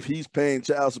 if he's paying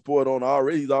child support on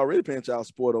he's already paying child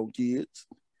support on kids,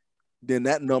 then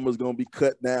that number is going to be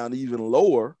cut down even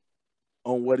lower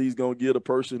on what he's going to give a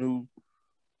person who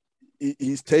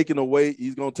he's taking away.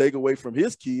 He's going to take away from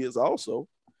his kids also,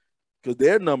 because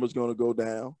their number is going to go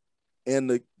down.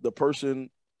 And the person,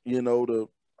 you know,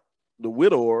 the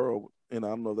widower, and I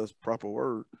don't know if that's a proper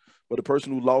word, but the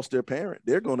person who lost their parent,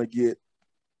 they're going to get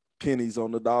pennies on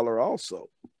the dollar also.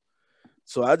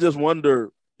 So I just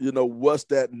wonder, you know, what's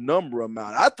that number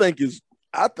amount? I think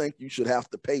you should have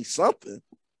to pay something.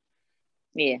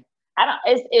 Yeah,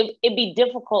 it'd be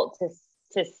difficult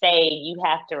to say you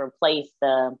have to replace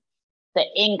the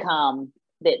income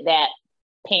that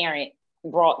parent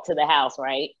brought to the house,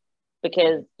 right?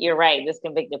 Because you're right, this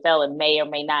convicted felon may or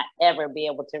may not ever be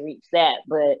able to reach that,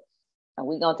 but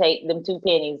we're gonna take them 2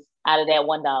 pennies out of that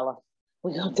 $1.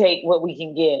 We're gonna take what we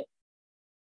can get.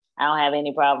 I don't have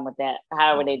any problem with that.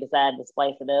 However they decide to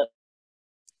splice it up.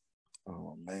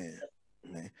 Oh man.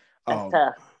 That's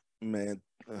tough. Man.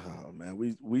 Oh man,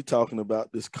 we talking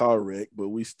about this car wreck, but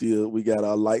we got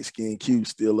our light-skinned Q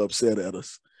still upset at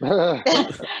us.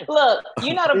 Look,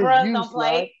 you know the bros don't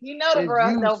play. You know the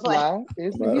bros don't play.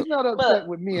 He's not upset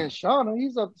with me and Shauna.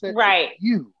 He's upset with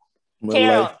you.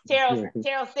 Terrell,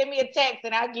 send me a text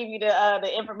and I'll give you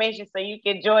the information so you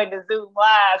can join the Zoom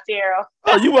live, Terrell.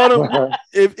 Oh, you want to?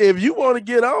 if you want to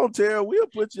get on, Terrell, we'll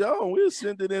put you on. We'll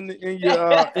send it in your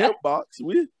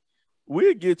inbox.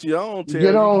 We'll get you on, Terry.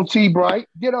 Get on, T-Bright.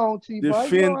 Get on,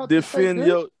 T-Bright. Defend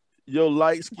your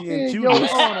light skin cuteness.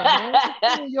 Your honor, man.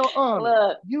 Defend your honor.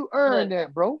 Look, you earned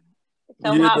that, bro.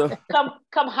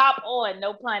 Come hop on.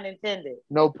 No pun intended.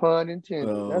 No pun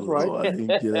intended. Oh, that's right. Lord, I didn't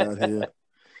get out here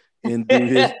and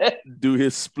do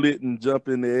his split and jump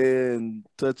in the air and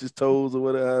touch his toes or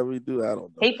whatever we do. I don't know.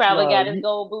 He probably got his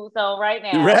gold boots on right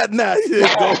now. Right now,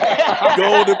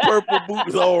 gold and purple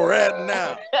boots on right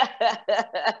now.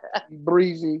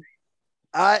 Breezy.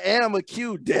 I am a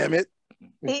Q, damn it.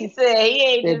 He said he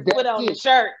ain't just put on the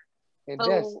shirt. And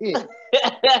that's it.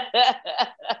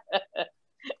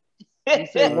 He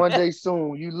said one day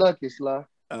soon. You lucky, Sly.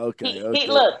 Okay.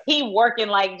 He working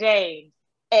like James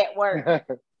at work.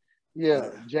 Yeah,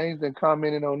 James been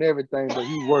commenting on everything, but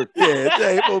he worked. Yeah, it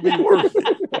ain't gonna be working.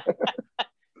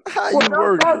 How you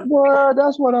working?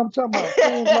 That's what I'm talking about.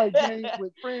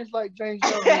 Friends like James,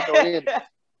 you don't need no enemies.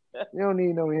 You don't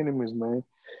need no enemies, man.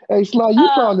 Hey, Sly, you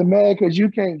probably mad because you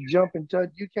can't jump and touch.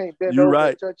 You can't bend over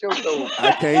and touch your toes.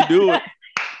 I can't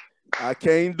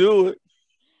do it.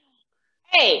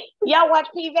 Hey, y'all watch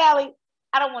P-Valley?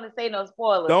 I don't want to say no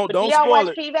spoilers. Don't y'all spoil watch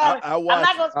it. P-Valley? I'm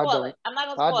not gonna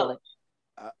spoil it.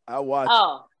 I watch.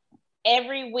 Oh,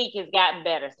 every week it's gotten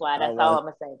better, Sly. That's all I'm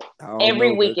gonna say.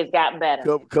 Every week it's gotten better.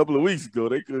 Couple of weeks ago,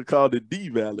 they could have called it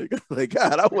D-Valley. Like,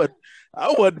 God, I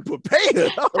wasn't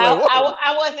prepared.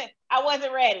 I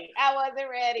wasn't ready.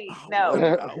 No,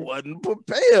 I wasn't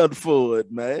prepared for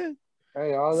it, man.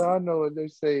 Hey, all I know is they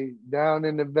say down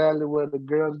in the valley where the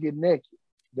girls get naked.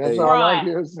 That's all I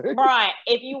hear say. Brian,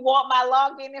 if you want my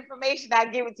login information,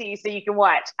 I'll give it to you so you can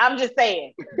watch. I'm just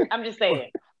saying.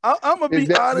 I'm gonna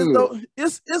be honest though.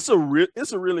 It's a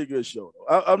really good show.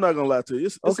 I'm not gonna lie to you.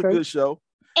 It's a good show.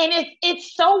 And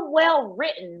it's so well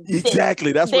written.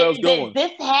 Exactly. That's where I was going.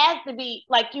 This has to be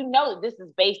this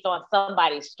is based on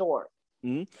somebody's story.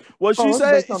 Mm-hmm. Well, she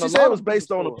said it was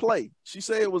based on a play. She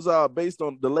said it was based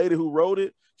on the lady who wrote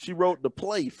it. She wrote the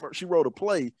play. She wrote a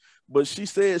play, but she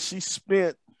said she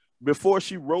spent before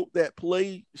she wrote that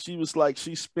play. She was like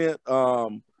she spent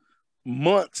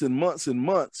months and months and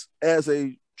months as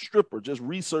a stripper, just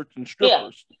researching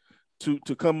strippers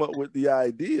to come up with the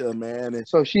idea, man. And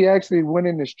so she actually went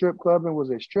in the strip club and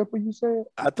was a stripper. You said?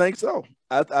 I think so.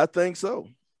 I think so.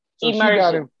 So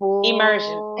immersion.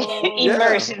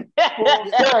 Immersion.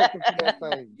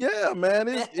 Yeah, man.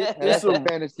 It's a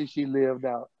fantasy she lived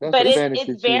out.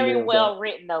 It's very well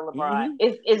written, though, LeBron.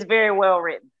 Mm-hmm. It's very well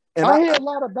written. And I hear a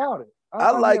lot about it.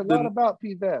 I like a lot about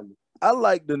P-Valley. I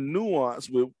like the nuance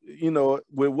with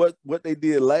what they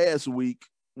did last week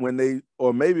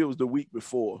or maybe it was the week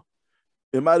before.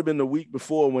 It might have been the week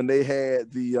before when they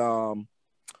had the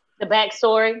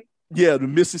backstory. Yeah, the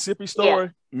Mississippi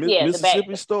story.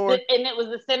 Mississippi story. And it was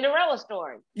the Cinderella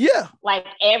story. Yeah. Like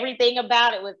everything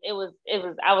about it was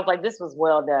I was like, this was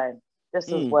well done. This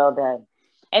was well done.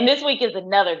 And this week is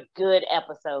another good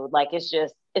episode. Like it's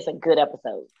a good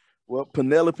episode. Well,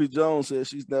 Penelope Jones says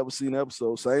she's never seen an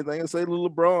episode. Same thing I say to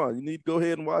LeBron. You need to go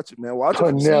ahead and watch it, man. Watch it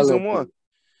from season 1.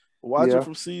 Watch it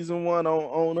from season 1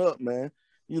 on up, man.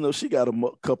 she got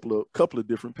a couple of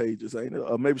different pages, ain't it?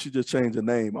 Or maybe she just changed her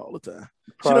name all the time.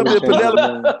 Probably She done been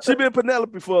Penelope. She been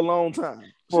Penelope for a long time.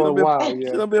 For a while,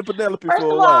 yeah. She done been Penelope for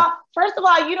a while. First of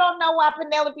all, you don't know why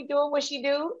Penelope doing what she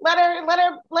do. Let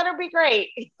her be great.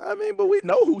 I mean, but we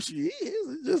know who she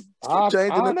is. Just keep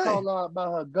changing the name. I'll call her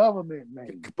by her government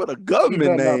name. Put a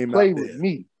government name play out with there.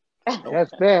 Me.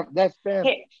 That's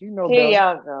family. She know Here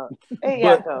y'all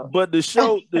go. But the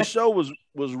show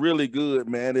was really good,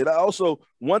 man. And also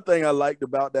one thing I liked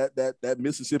about that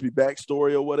Mississippi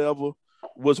backstory or whatever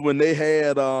was when they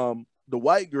had the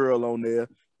white girl on there.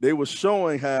 They were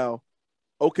showing how,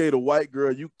 okay, the white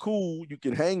girl, you cool, you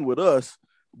can hang with us,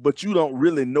 but you don't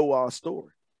really know our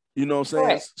story. You know what I'm saying?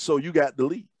 Correct. So you got to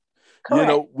leave.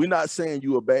 Correct. We're not saying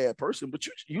you a bad person, but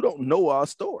you don't know our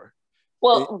story.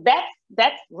 Well,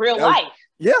 that's real life.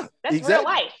 Yeah, that's exactly. Real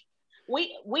life.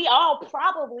 We all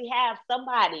probably have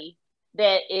somebody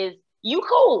that is you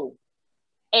cool,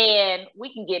 and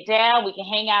we can get down, we can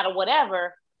hang out or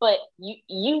whatever. But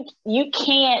you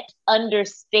can't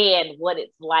understand what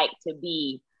it's like to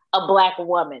be a Black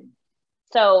woman.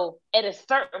 So at a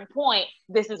certain point,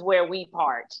 this is where we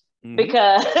part. Mm-hmm.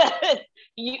 Because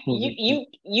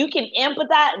you can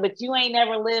empathize, but you ain't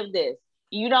never lived this.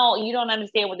 You don't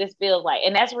understand what this feels like,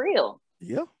 and that's real.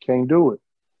 Yeah, can't do it.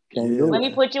 Let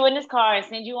me put you in this car and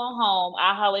send you on home.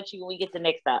 I'll holler at you when we get to the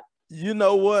next stop. You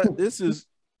know what? This is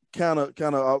kind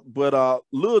of, but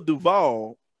Lil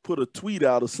Duval put a tweet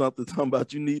out or something talking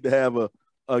about you need to have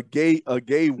a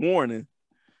gay warning.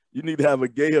 You need to have a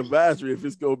gay advisory if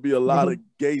it's going to be a lot of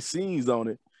gay scenes on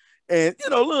it. And,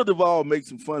 Lil Duval makes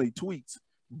some funny tweets,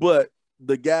 but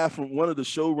the guy from one of the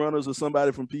showrunners or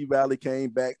somebody from P-Valley came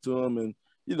back to him and,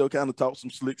 kind of talk some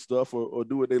slick stuff or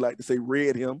do what they like to say,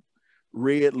 read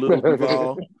Lil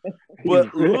Duval.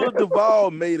 But Lil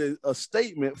Duval made a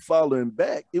statement following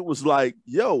back. It was like,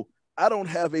 yo, I don't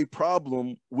have a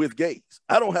problem with gays.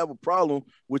 I don't have a problem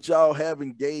with y'all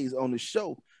having gays on the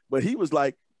show. But he was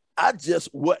like, I just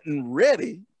wasn't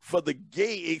ready for the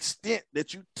gay extent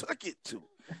that you took it to.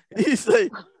 He say,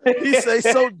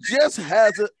 so just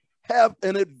have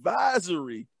an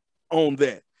advisory on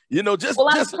that.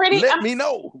 Let me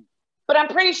know. But I'm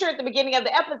pretty sure at the beginning of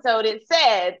the episode, it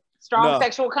said strong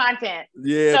sexual content.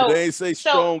 Yeah, but they ain't say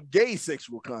strong gay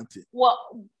sexual content. Well,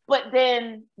 but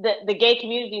then the gay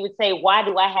community would say, why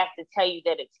do I have to tell you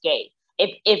that it's gay?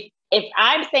 If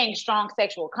I'm saying strong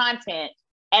sexual content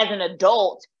as an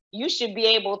adult, you should be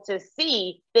able to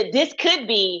see that this could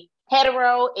be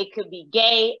hetero, it could be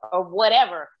gay or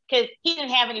whatever, because he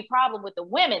didn't have any problem with the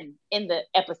women in the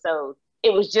episode.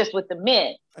 It was just with the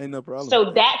men. Ain't no problem.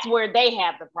 So that's where they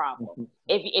have the problem.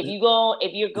 If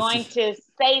you're going to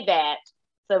say that,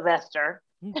 Sylvester.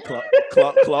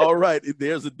 Claude, right.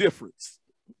 There's a difference.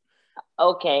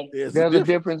 Okay. There's a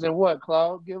difference in what,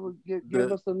 Claude? Give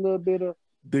us a little bit of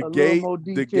the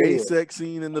gay sex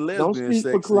scene and the lesbian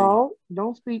sex scene.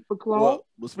 Don't speak for Claude.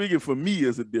 Well, speaking for me,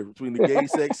 is a difference between the gay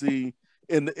sex scene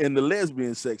and the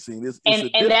lesbian sex scene. It's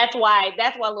that's why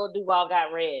Lil Duval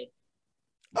got red.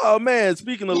 Oh man,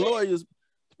 speaking of lawyers,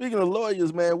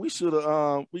 man, we should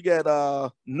have we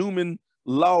got Newman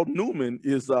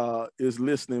is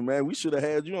listening, man. We should have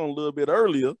had you on a little bit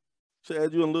earlier.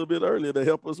 To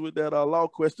help us with that law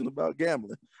question about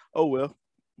gambling. Oh well,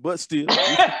 but still,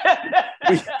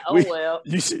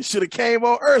 you should have came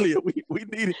on earlier. We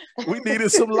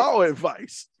needed some law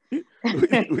advice. we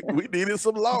needed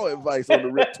some law advice on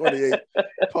the Rip 28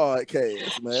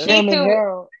 podcast,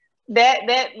 man.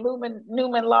 That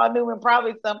Newman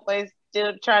probably someplace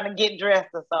still trying to get dressed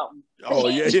or something. Oh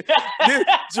yeah.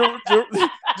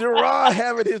 Gerard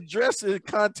having his dressing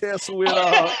contest with his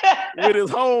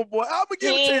homeboy. I'm gonna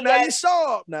give it to you now. You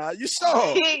sharp now. You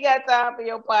sharp. He ain't got time for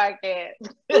your podcast.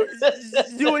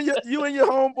 you and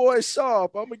your homeboy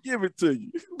sharp. I'm gonna give it to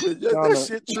you. That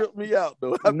shit tripped me out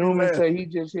though. Newman say he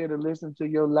just here to listen to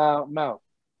your loud mouth.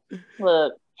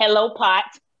 Look, hello pot.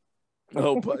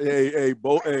 Oh, hey,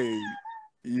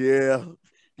 yeah.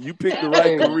 You picked the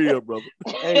right career, brother.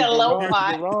 Hey, hello,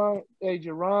 Jerron. Hey,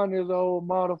 Jerron is old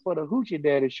model for the Hoochie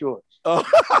Daddy shorts.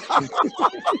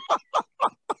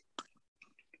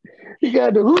 He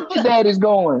got the Hoochie Daddies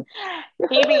going.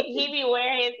 He be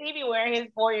wearing his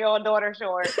 4-year-old daughter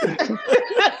shorts.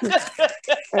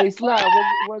 Hey, Sly,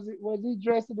 was he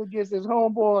dressing against his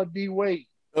homeboy D Wade?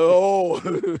 Oh,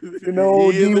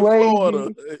 D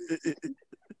Wade.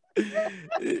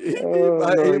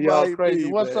 Y'all crazy.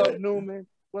 What's up, Newman?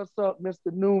 What's up,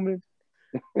 Mr. Newman?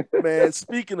 Man,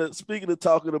 speaking of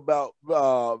talking about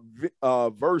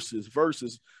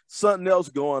versus something else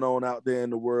going on out there in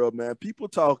the world, man. People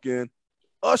talking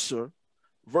Usher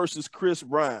versus Chris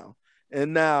Brown.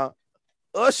 And now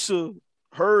Usher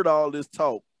heard all this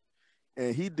talk,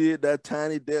 and he did that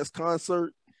Tiny Desk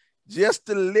concert just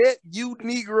to let you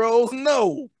Negroes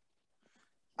know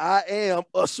I am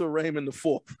Usher Raymond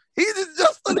IV. He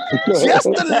just to let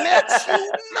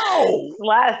you know.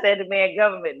 Sly said the man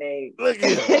government name. Look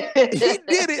at him. He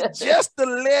did it just to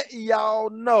let y'all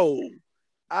know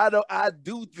I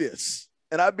do this.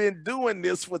 And I've been doing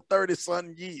this for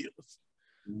 30-something years.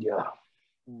 Yeah.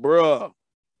 Bruh.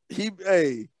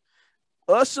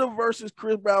 Usher versus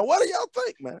Chris Brown. What do y'all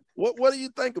think, man? What do you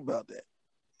think about that?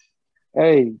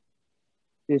 Hey,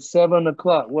 it's 7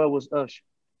 o'clock. Where was Usher?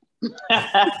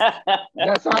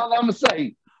 That's all I'm gonna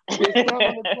say. It's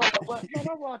 7 o'clock.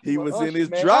 Man, he was Usher, in his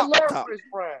man. drop I love top. Chris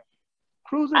Brown.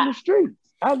 Cruising the streets.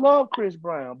 I love Chris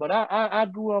Brown, but I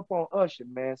grew up on Usher,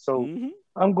 man. So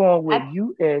I'm going with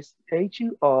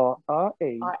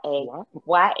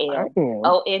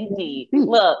USHURRAYLOND.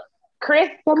 Look, Chris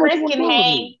can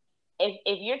hang.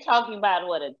 If you're talking about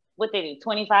what they do,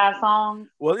 25 songs.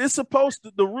 Well, it's supposed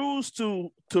to. The rules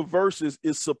to verses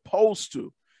is supposed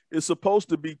to. It's supposed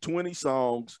to be 20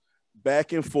 songs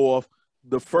back and forth.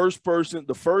 The first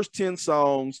 10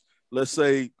 songs, let's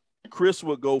say Chris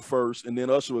would go first and then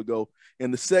Usher would go.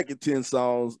 And the second 10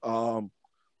 songs,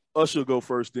 Usher would go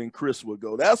first, then Chris would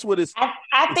go. That's what it's.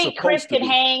 I think Chris can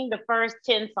hang the first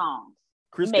 10 songs.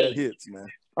 Chris got hits, man.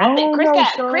 I think Chris got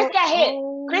hits.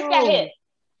 Chris got hits.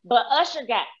 But Usher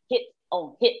got hits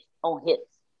on hits on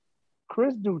hits.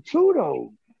 Chris do too,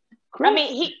 though. Chris, I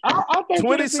mean, I think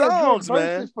 20 songs,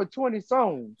 man. For 20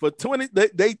 songs. For 20,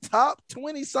 they top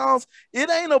 20 songs. It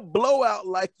ain't a blowout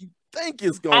like you think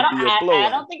it's gonna be a blowout. I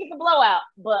don't think it's a blowout.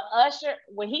 But Usher,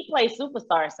 when he plays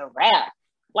Superstar, it's a rap.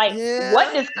 Like,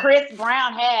 what does Chris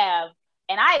Brown have?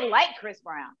 And I like Chris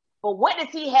Brown, but what does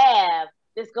he have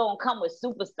that's gonna come with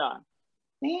Superstar?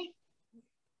 Man,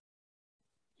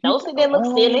 don't sit there look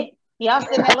silly. Y'all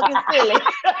sitting there looking silly.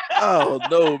 Oh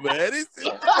no, man!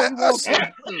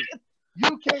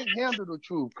 You can't handle the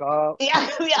truth, Carl.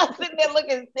 Y'all sitting there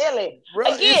looking silly.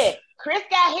 Bruh, again, Chris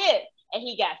got hits, and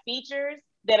he got features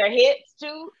that are hits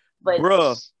too. But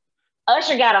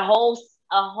Usher got a whole.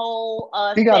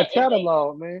 He got a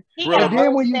catalog, man. He got a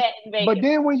whole set in Vegas. But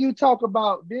then when you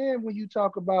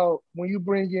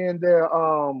bring in their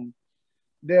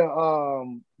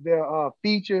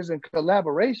features and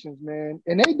collaborations, man,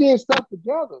 and they did stuff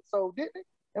together. So didn't they?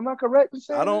 Am I correct in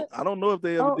saying I don't know if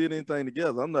they ever did anything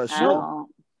together. I'm not sure.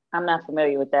 I'm not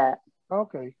familiar with that.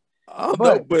 Okay.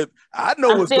 But I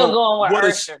know I'm still going with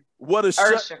Usher. What a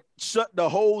shut the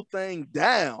whole thing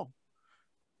down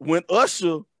when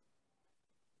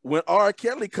R.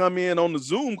 Kelly come in on the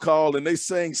Zoom call and they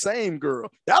sang "Same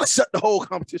Girl." That'll shut the whole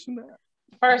competition down.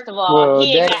 First of all, R.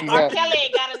 Kelly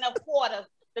ain't got enough quarters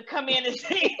to come in and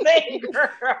sing "Same Girl."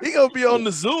 He gonna be on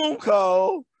the Zoom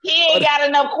call. He ain't got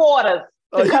enough quarters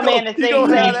to come in and sing "Same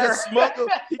Girl."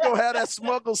 He gonna have that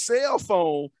smuggled cell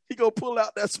phone. He gonna pull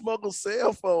out that smuggled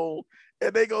cell phone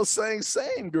and they gonna sing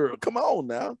 "Same Girl." Come on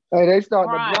now. Hey, they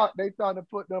starting to block. They starting to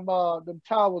put them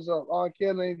towers up. R.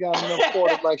 Kelly ain't got enough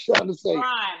quarters, like Shonda say.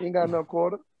 He ain't got enough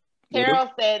quarter. Terrell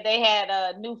said they had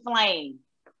a new flame,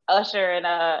 Usher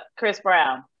and Chris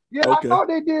Brown. Yeah, okay. I thought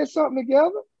they did something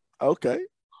together. Okay.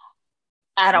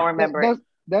 I don't remember it.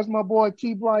 That's my boy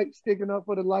T Bright sticking up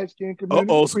for the light skin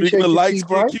community. Speaking of light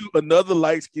skin Q, another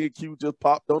light skin Q just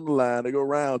popped on the line. They go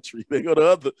Roundtree. They go the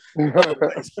other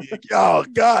light skin. Oh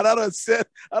God, I done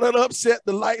upset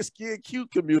the light skin Q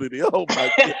community. Oh my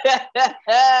God.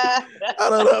 I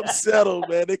done upset them,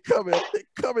 man. They coming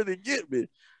to get me.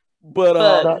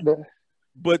 But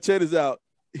check this out.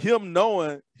 Him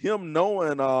knowing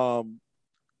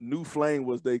New Flame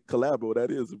was they collabo. That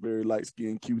is a very light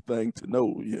skinned Q thing to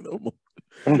know, you know.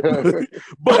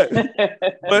 but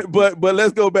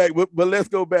let's go back. But let's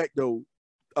go back though.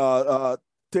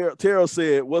 Terrell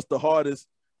said, "What's the hardest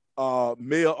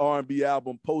male R&B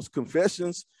album post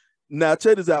Confessions?" Now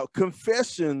check this out.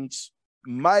 Confessions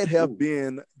might have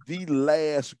been the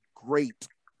last great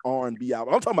R&B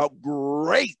album. I'm talking about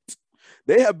great.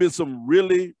 There have been some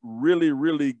really, really,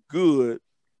 really good,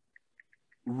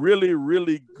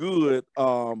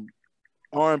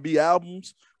 R&B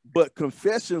albums, but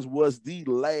Confessions was the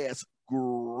last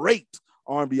great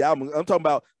R&B album. I'm talking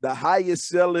about the highest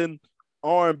selling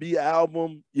R&B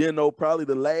album, probably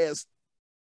the last,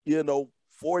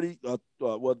 40,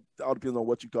 well, it all depends on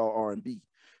what you call R&B,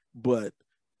 but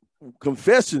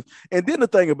Confessions. And then the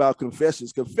thing about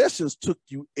Confessions took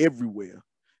you everywhere.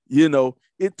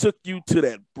 It took you to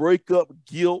that breakup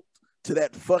guilt, to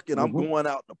that fucking I'm going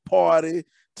out to party,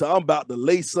 to I'm about to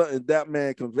lay something that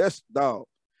man.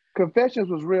 Confessions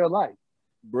was real life.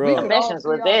 bro. Confessions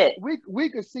was it.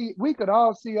 We could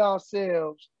all see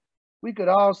ourselves. We could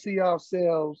all see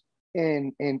ourselves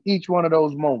in each one of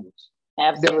those moments.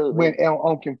 Absolutely. When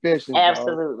on Confessions.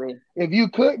 Absolutely. Dog. If you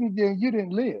couldn't, then you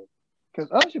didn't live. Because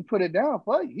Usher put it down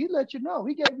for you. He let you know.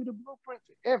 He gave you the blueprint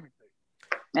to everything.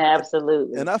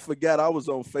 Absolutely. And I forgot I was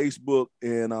on Facebook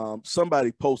and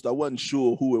somebody posted. I wasn't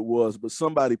sure who it was, but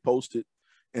somebody posted,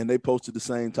 and they posted the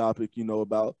same topic,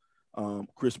 about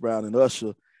Chris Brown and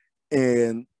Usher.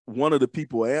 And one of the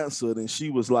people answered, and she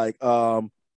was like,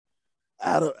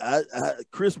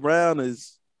 Chris Brown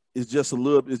is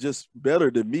just better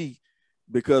than me,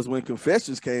 because when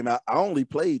Confessions came out, I only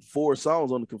played 4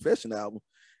 songs on the Confession album.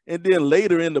 And then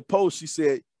later in the post, she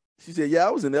said, yeah,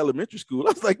 I was in elementary school.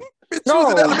 I was like, bitch, you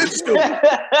was in elementary school.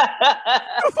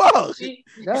 Fuck. She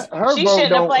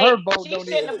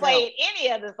shouldn't have played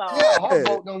any of the songs. Yeah, her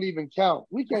vote don't even count.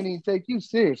 We can't even take you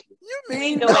seriously. You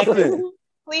mean nothing.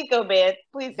 Please go to bed.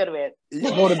 Please go to bed.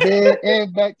 Go to bed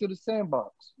and back to the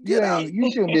sandbox.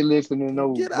 You shouldn't be listening to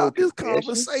no. Get out this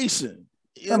conversation.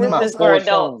 This is for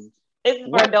adults. This is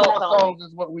for adults. Songs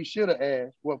is what we should have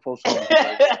asked. What 4 songs?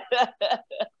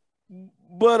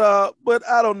 But I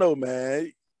don't know,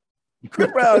 man. Chris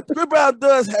Brown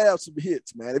does have some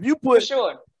hits, man. If you put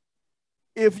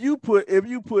if you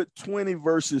put 20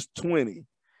 versus 20,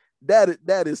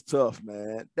 that is tough,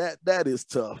 man. That is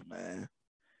tough, man.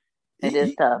 It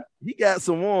is tough. He got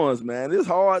some ones, man. It's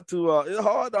hard to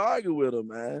argue with him,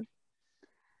 man.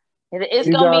 It's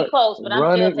gonna be close, but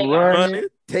I'm still taking run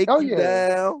it, take you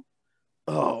down.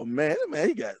 Oh man,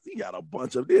 he got a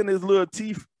bunch of. Then his little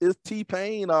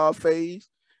T-Pain phase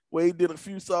where he did a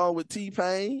few songs with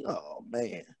T-Pain. Oh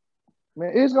man,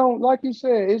 it's gonna, like you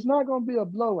said, it's not gonna be a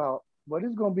blowout, but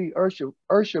it's gonna be Usher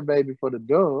baby for the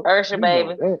dub. Usher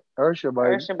baby.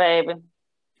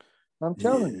 I'm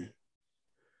telling you.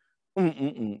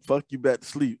 Fuck you back to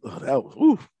sleep. Oh, that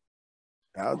was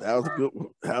a good one.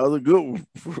 That was a good one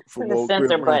for the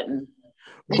censor button.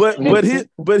 But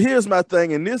here's my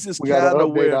thing, and this is kind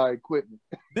of where our equipment.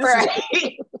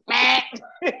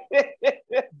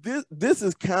 This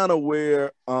is kind of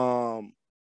where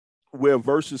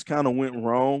Versus kind of went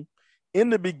wrong. In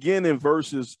the beginning,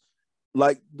 Versus,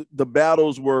 like the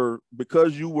battles were,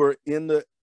 because you were in the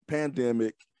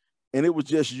pandemic and it was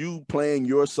just you playing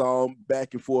your song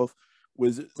back and forth,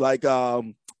 was like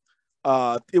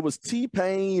it was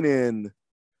T-Pain and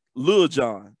Lil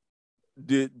Jon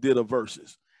did a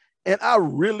Versus. And I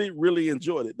really, really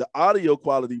enjoyed it. The audio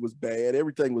quality was bad.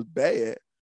 Everything was bad.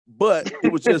 But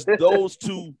it was just those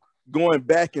two going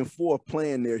back and forth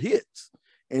playing their hits.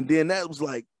 And then that was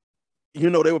like, they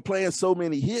were playing so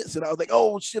many hits. And I was like,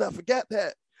 oh, shit, I forgot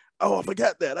that. Oh, I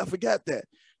forgot that.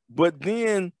 But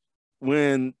then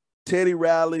when Teddy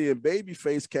Riley and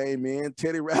Babyface came in,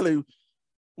 Teddy Riley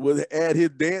would add his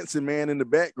dancing man in the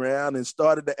background and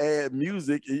started to add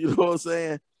music. You know what I'm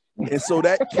saying? And so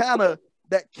that kind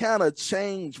of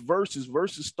changed Versus.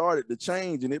 Versus started to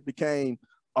change, and it became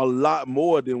a lot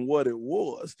more than what it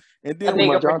was. And then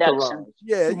you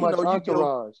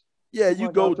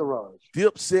go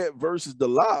Dipset versus the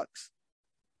Lox.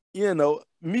 I'm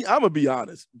gonna be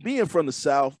honest. Being from the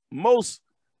South,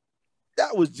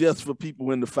 that was just for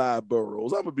people in the 5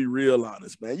 boroughs. I'm gonna be real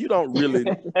honest, man. You don't really.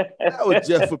 That was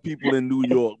just for people in New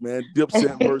York, man.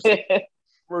 Dipset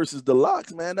versus the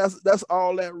Lox, man. That's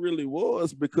all that really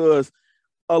was, because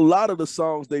a lot of the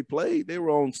songs they played, they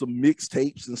were on some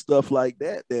mixtapes and stuff like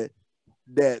that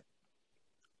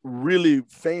really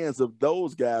fans of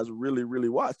those guys really, really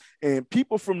watched. And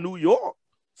people from New York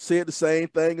said the same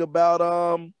thing about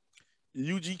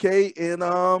UGK and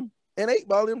 8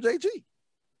 Ball MJG.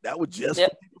 That was just for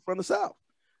people from the South.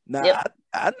 Now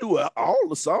I knew all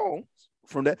the songs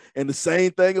from that, and the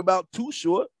same thing about Too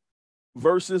Short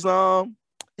versus E40.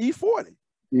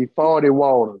 E40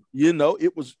 Water.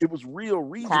 It was real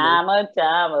regional.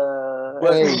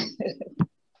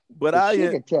 But I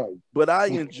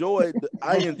enjoyed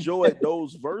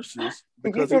those verses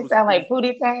because it sound like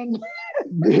Pootie Tang.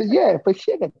 Yeah, for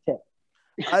sugar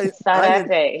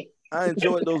I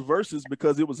enjoyed those verses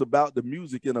because it was about the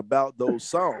music and about those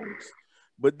songs.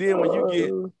 But then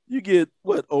when you get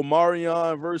what,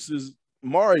 Omarion versus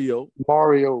Mario.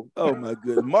 Oh my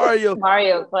goodness. Mario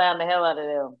clown the hell out of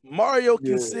them. Mario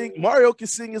can sing. Mario can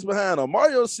sing his behind him.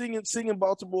 Mario singing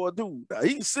Baltimore dude. Now,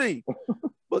 he can sing.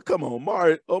 But come on,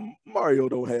 Mario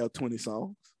don't have 20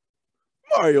 songs.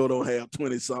 Mario don't have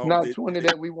 20 songs. Not 20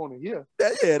 that we want to hear.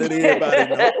 That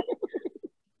everybody know.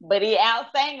 But he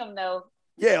outsang them though.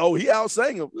 Yeah, he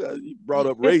outsang him. He brought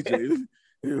up Ray J.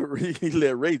 He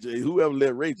let Ray J. Whoever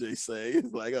let Ray J say.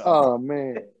 It's like, oh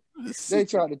man. They had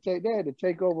to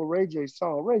take over Ray J's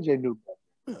song. Ray J knew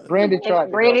Brandon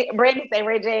tried. Brandon say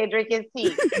Ray J drinking his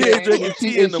tea. He ain't drinking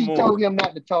tea in the morning. She told him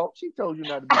not to talk. She told you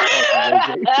not to be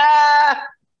talking, Ray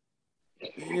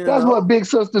J. That's what big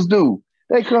sisters do.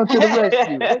 They come to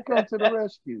the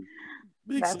rescue.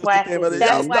 That's why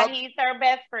he's her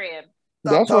best friend.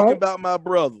 Stop talking about my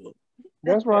brother.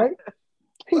 That's right.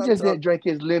 He just didn't drink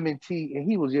his lemon tea, and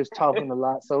he was just talking a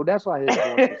lot. So that's why his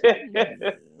voice is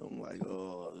I'm like,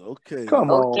 oh, okay. Come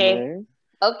on, man.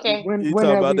 Okay. When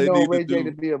have we known Ray J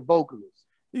to be a vocalist?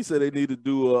 He said they need to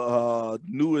do a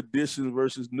New Edition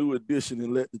versus New Edition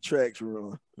and let the tracks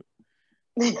run.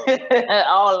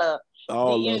 All of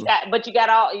them. But you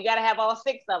gotta have all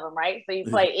 6 of them, right? So you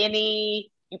play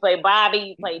you play Bobby,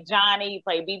 you play Johnny, you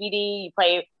play BBD, you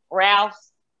play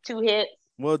Ralph's 2 hits.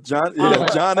 Well, Johnny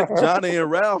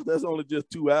and Ralph, that's only just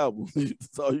 2 albums.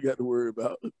 That's all you got to worry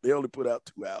about. They only put out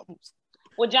 2 albums.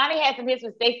 Well, Johnny had some hits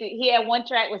with Stacey. He had one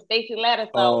track with Stacey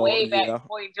Lattisaw way back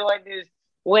before he joined this.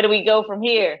 Where do we go from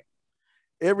here?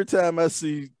 Every time I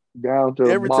see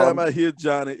time I hear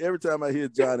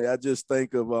Johnny, I just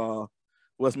think of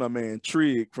what's my man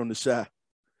Trig from The Chi.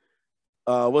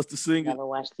 What's the singer? Never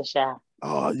watched The Chi.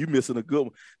 Oh, you missing a good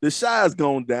one. The Chi's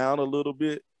gone down a little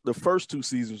bit. The first 2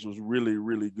 seasons was really,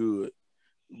 really good,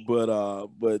 but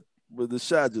The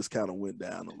Chi just kind of went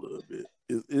down a little bit.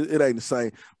 It ain't the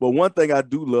same. But one thing I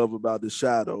do love about The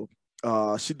Chi though,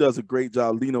 she does a great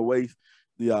job. Lena Waithe,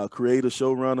 the creator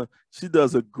showrunner, she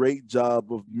does a great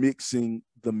job of mixing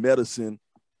the medicine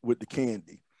with the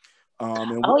candy.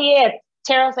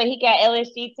 Terrell said he got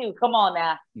LSD too. Come on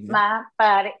now. Yeah. My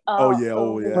body.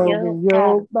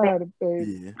 Your body,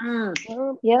 baby. Yeah.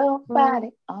 Your body.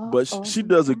 But she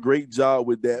does a great job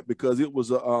with that because it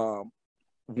was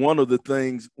one of the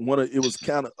things, it was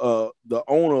kind of the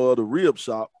owner of the rib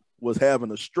shop was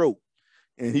having a stroke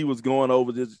and he was going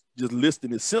over just listing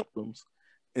his symptoms.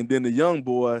 And then the young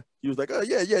boy, he was like, oh,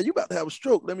 yeah, you about to have a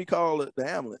stroke. Let me call the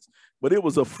ambulance. But it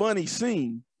was a funny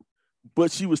scene.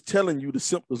 But she was telling you the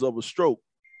symptoms of a stroke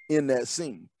in that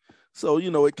scene. So,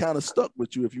 it kind of stuck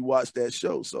with you if you watch that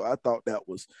show. So I thought Lena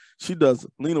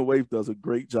Waithe does a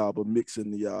great job of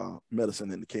mixing the medicine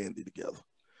and the candy together.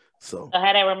 So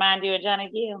how that remind you of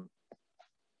Johnny Gill?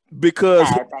 Because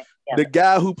the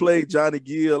guy who played Johnny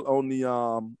Gill on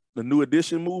the New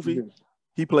Edition movie,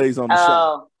 he plays on the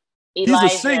show. He's a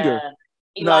singer.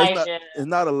 Elijah. No, it's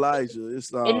not Elijah.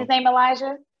 Isn't his name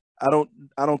Elijah? I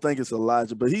don't think it's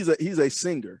Elijah, but he's a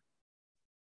singer.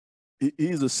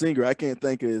 He's a singer. I can't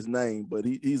think of his name, but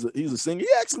he's a singer. He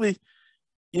actually,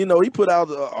 he put out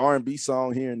an R&B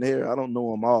song here and there. I don't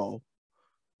know them all,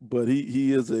 but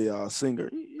he is a singer.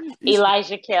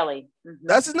 Elijah Kelly. Mm-hmm.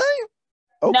 That's his name?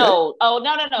 Okay. No. Oh,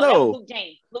 no. Luke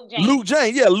James. Luke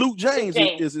James. Yeah, Luke James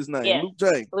is his name. Yeah. Luke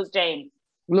James.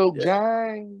 Luke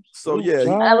James. So Luke yeah. James.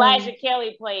 Elijah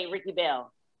Kelly played Ricky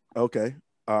Bell. Okay.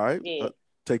 All right. Yeah.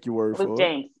 Take your word Luke for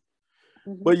James. it.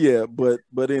 Mm-hmm. But yeah, but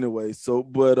anyway,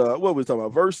 what were we talking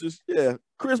about? Versus, yeah,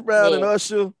 Chris Brown and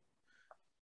Usher.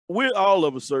 We're all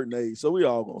of a certain age, so we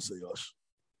all gonna say Usher.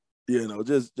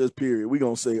 Just period. We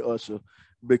gonna say Usher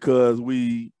because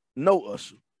we know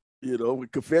Usher. When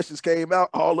Confessions came out,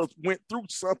 all of us went through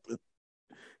something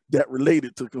that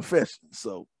related to Confessions.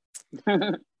 So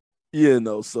so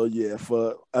yeah,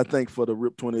 I think for the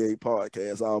RIP 28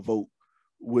 podcast, our vote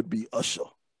would be Usher.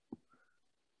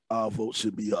 Our vote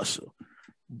should be Usher.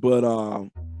 But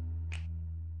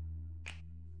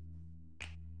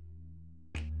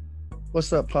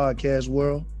what's up, podcast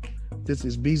world? This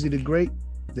is Beezy the Great,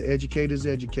 the educator's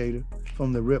educator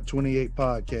from the RIP 28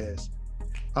 podcast.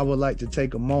 I would like to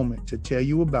take a moment to tell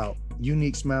you about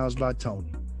Unique Smiles by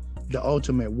Tony, the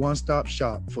ultimate one-stop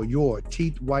shop for your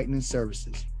teeth whitening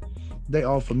services. They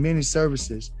offer many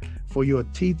services for your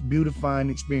teeth beautifying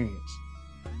experience.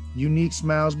 Unique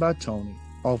Smiles by Tony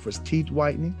offers teeth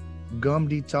whitening, gum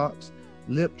detox,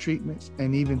 lip treatments,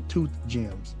 and even tooth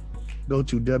gems. Go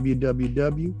to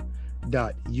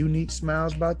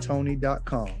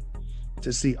www.uniquesmilesbytony.com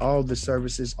to see all the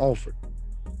services offered.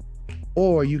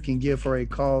 Or you can give her a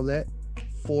call at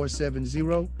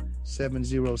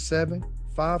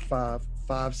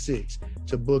 470-707-5556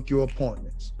 to book your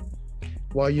appointments.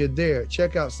 While you're there,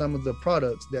 check out some of the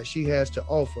products that she has to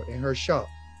offer in her shop.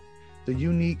 The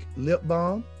Unique Lip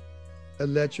Balm,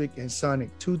 electric and sonic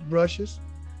toothbrushes,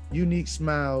 Unique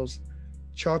Smiles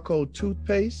charcoal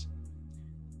toothpaste,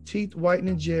 teeth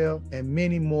whitening gel, and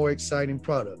many more exciting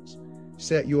products.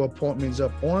 Set your appointments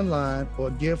up online or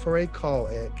give her a call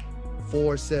at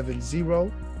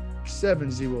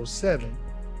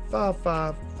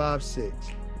 470-707-5556.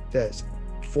 That's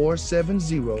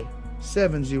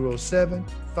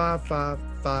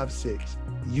 470-707-5556.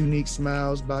 Unique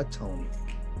Smiles by Tony.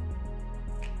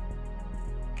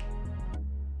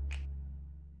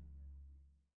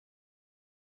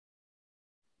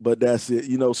 But that's it.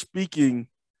 You know, speaking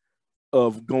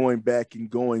of going back and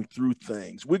going through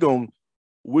things, we're gonna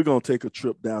take a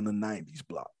trip down the 90s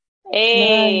block.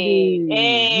 Hey, 90s,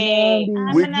 hey, 90s,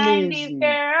 I'm a 90s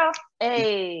girl.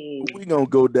 Hey. We're gonna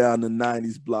go down the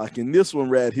 90s block. And this one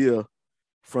right here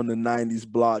from the 90s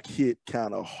block hit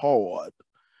kind of hard.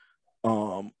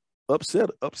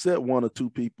 Upset one or two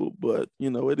people, but you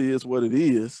know, it is what it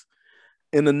is.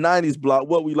 In the 90s block,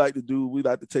 what we like to do, we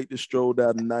like to take this stroll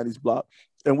down the 90s block,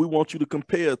 and we want you to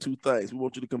compare two things.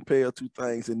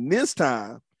 And this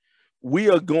time, we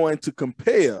are going to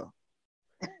compare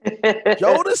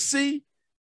Jodeci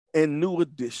and New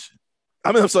Edition.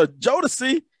 I'm sorry,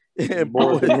 Jodeci and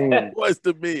Boys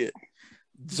to Men.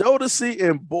 Jodeci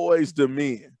and Boys to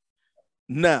Men.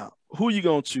 Now, who you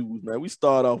gonna choose, man? We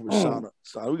start off with Shauna.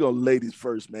 We're gonna ladies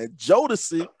first, man.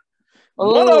 Jodeci,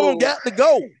 one of them got to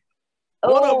go.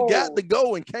 One of them got to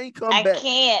go and can't come back.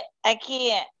 I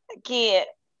can't.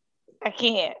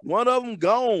 One of them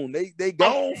gone. They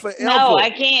gone forever. No, I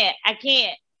can't.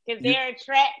 Because there are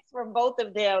tracks from both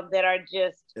of them that are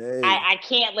just, I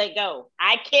can't let go.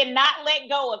 I cannot let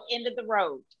go of End of the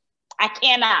Road. I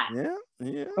cannot. Yeah.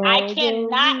 I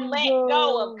cannot let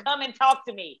go of Come and Talk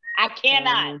to Me. I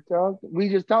cannot. We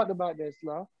just talked about that,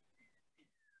 Slaw.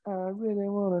 I really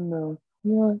want to know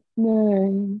your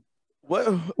name. What?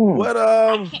 I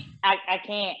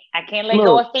can't let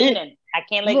go of Feenan. I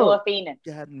can't let go of Feenan.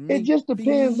 It just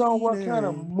depends on what kind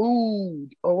of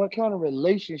mood or what kind of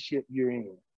relationship you're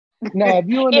in. Now, if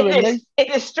you're in a relationship,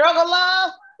 if it's struggle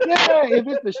love, yeah. If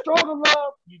it's the struggle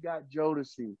love, you got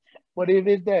Jodeci. But if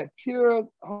it's that pure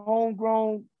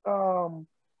homegrown, mom,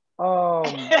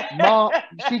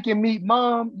 she can meet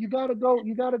mom. You gotta go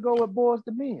with Boys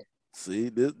to Men. See,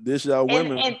 this y'all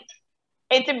women.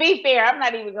 And to be fair, I'm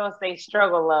not even gonna say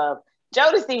struggle love.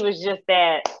 Jodeci was just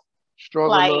that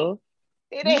struggle love.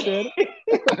 It ain't.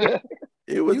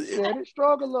 You said it.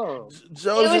 Struggle love.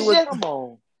 Jodeci was come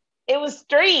on. It was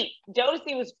street.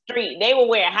 Jodeci was street. They were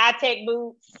wearing high-tech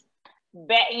boots.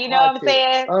 You know what I'm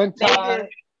saying? Untied.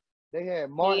 They had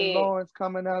Martin Lawrence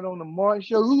coming out on the Martin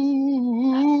show.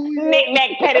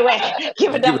 Knick-knack, paddywhack.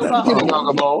 Give it up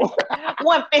a ball.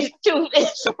 One fish, two fish,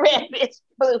 red fish,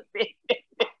 blue fish.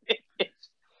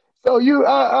 So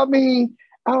I mean,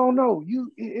 I don't know.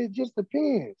 It just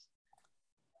depends.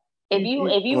 If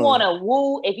you want to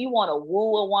woo a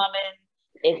woman,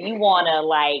 if you want to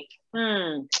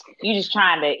you just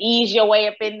trying to ease your way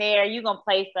up in there, you gonna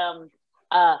play some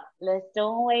let's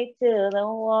don't wait till the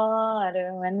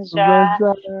water runs dry.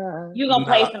 You gonna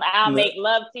play some I'll make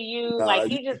love to you.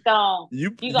 You just don't. You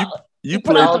put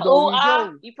on some ooh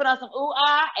ah. You put on some ooh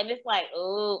ah, and it's like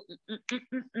ooh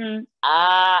and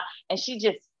she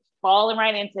just falling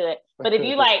right into it. But if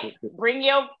you bring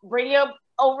your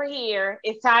over here,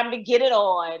 it's time to get it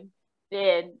on.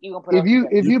 Then you gonna put if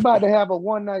you about to have a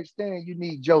one night stand, you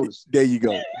need Jodeci. There you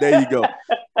go.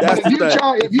 That's if you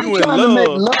trying to make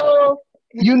love,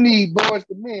 you need Boys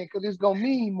to Men because it's gonna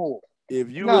mean more.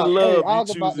 If you in love, I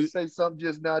was about to say something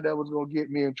just now that was gonna get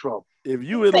me in trouble. If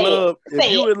you in love, you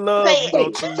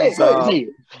gonna choose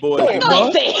Boys to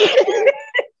Men.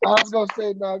 I was gonna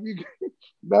say now, if you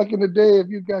back in the day, if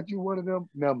you got you one of them,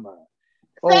 never mind.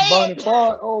 Bonnie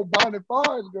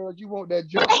Farr's girls, you want that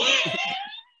joke.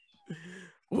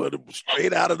 Well,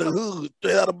 straight out of the hood,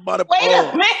 straight out of Bonnie Wait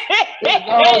a minute.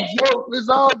 It's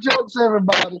all jokes,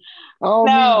 everybody. You're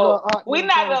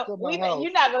not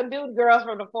gonna do Girls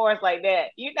from the Forest like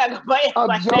that. You're not gonna play it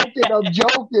I'm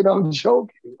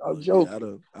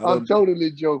joking. I'm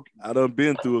totally joking. I done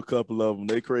been through a couple of them.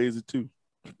 They crazy too.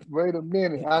 Wait a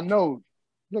minute. I know.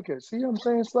 See what I'm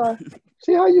saying, Sly?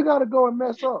 See how you gotta go and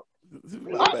mess up.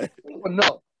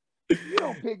 No. You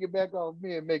don't pick it back off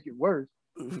me and make it worse.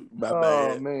 My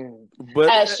bad. Man.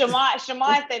 But Shaman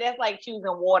said that's like choosing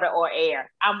water or air.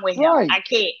 I'm with him. I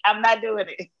can't. I'm not doing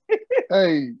it.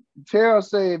 Hey, Tara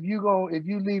say if you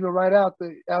leave it right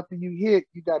after you hit,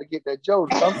 you got to get that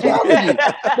Jodeci. I'm telling you,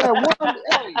 that one.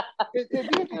 Hey, if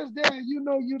you're just there,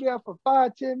 you there for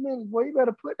 5-10 minutes. Boy, you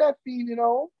better put that feeling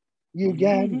on. You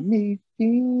got me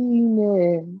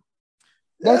feeling.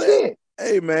 That's it.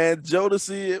 Hey man,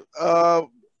 Jodeci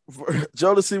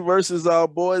versus our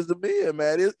Boys to Men,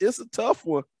 man. It's a tough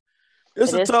one.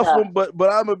 It's a tough one, but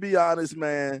I'm gonna be honest,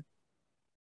 man.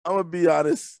 I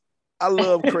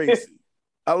love Crazy.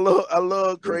 I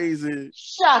love Crazy.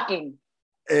 Shocking.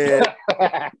 And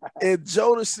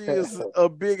Jodeci is a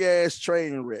big ass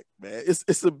train wreck, man.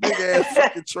 It's a big ass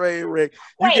fucking train wreck.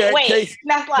 Wait.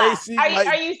 That's like,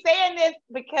 are you saying this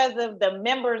because of the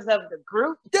members of the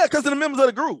group? Yeah, because of the members of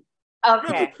the group.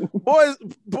 Okay.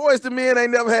 Boys to men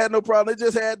ain't never had no problem. They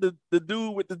just had the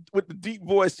dude with the deep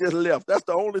voice just left. That's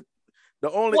the only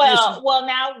issue. Well,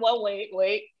 now,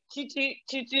 wait.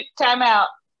 Time out.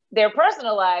 They're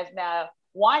personalized now.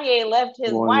 Wanye left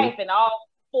his wife and all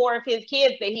 4 of his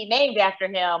kids that he named after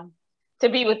him to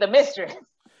be with the mistress.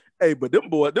 Hey, but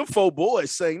them 4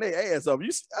 boys sang their ass off.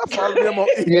 I followed them on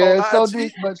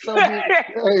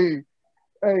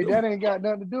Hey, that ain't got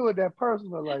nothing to do with that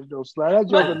personal life though, Sly. That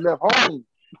just left home.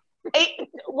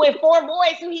 With 4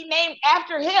 boys who he named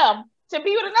after him to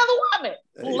be with another woman.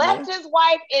 Hey, left his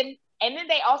wife and then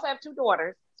they also have 2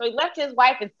 daughters. So he left his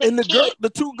wife and 6 kids. The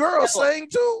 2 girls sang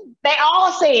too. They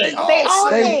all sing. They all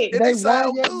sing. They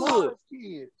sound good.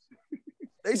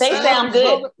 They sound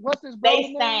good. What's his brother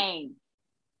They sang.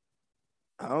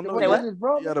 I don't know. Was his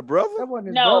brother? You got a brother? That wasn't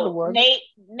his brother, was Nate.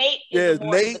 Nate. Yeah,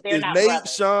 Nate,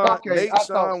 Sean,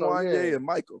 so, Wanye, and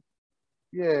Michael.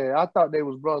 Yeah, I thought they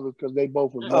was brothers because they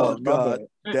both was brothers. Oh God,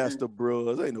 that's the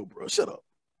bros. Ain't no bros. Shut up.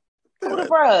 Who the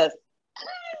bros?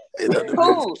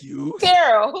 Who?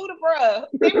 Carol. Who the bros?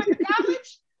 They went to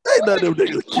college. Ain't none of them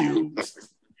niggas cute.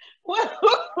 Who?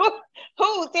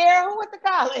 Tara? Who went to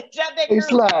college? Hey,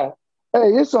 Sly.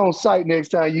 Hey, it's on site next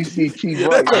time you see T.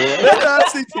 Bright.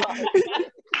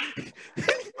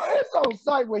 It's on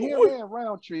site with him and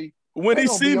Roundtree. When he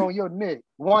see me on your neck,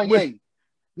 Wanye.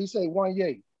 He say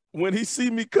Wanye. When he see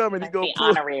me coming, he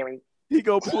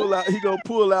go pull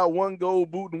out 1 gold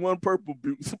boot and 1 purple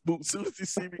boot. As soon as he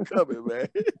see me coming, man.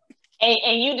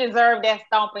 And you deserve that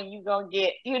stomping you deserve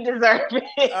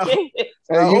it.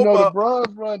 And you know the bros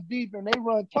run deep and they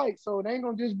run tight, so it ain't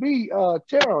gonna just be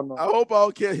Terrell. No. I hope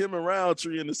I'll catch him and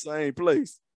Roundtree in the same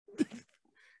place.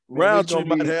 Roundtree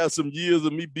might have some years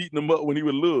of me beating him up when he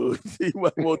was little. He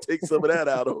might want to take some of that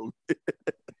out of him.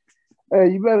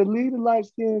 Hey, you better leave the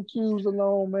light-skinned Qs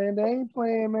alone, man. They ain't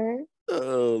playing, man.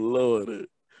 Oh, Lord.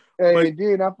 Hey,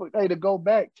 then to go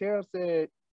back, Terrell said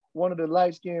one of the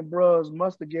light-skinned bros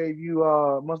must have gave you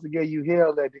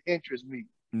hell at the interest meet.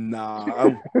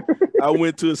 Nah, I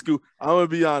went to a school. I'm gonna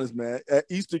be honest, man. At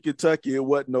Eastern Kentucky, it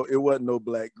wasn't no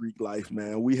Black Greek life,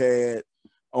 man. We had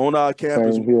on our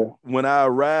campus when I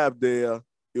arrived there,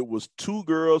 it was 2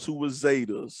 girls who were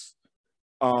Zetas.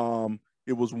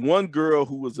 It was 1 girl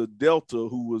who was a Delta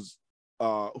who was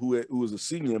a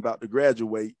senior about to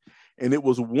graduate, and it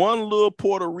was 1 little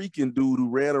Puerto Rican dude who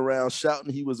ran around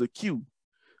shouting he was a Q.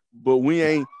 But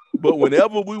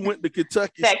whenever we went to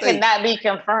Kentucky State, that cannot be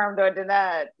confirmed or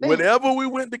denied. Whenever we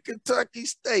went to Kentucky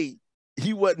State,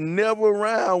 he was never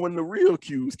around when the real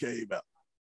Qs came out.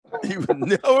 He was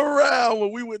never around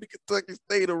when we went to Kentucky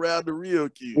State around the real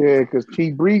Qs. Yeah, because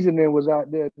T Breeze and them was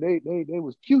out there. They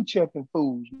was Q checking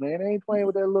fools, man. They ain't playing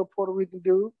with that little Puerto Rican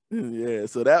dude. Yeah,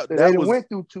 so that went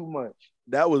through too much.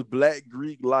 That was Black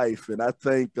Greek life, and I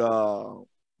think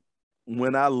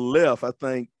when I left, I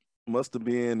think must have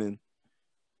been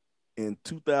in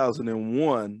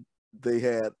 2001. They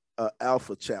had an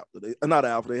Alpha chapter. They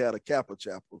had a Kappa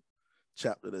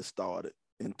chapter that started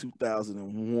in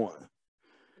 2001.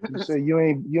 You say you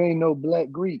ain't no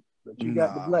Black Greek, but you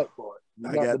got the black part.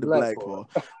 I got the black part.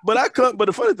 But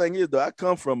the funny thing is though, I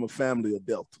come from a family of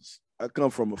Deltas.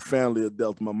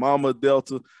 My mama a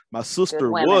Delta. My sister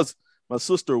was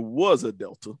a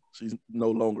Delta. She's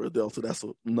no longer a Delta. That's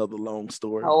another long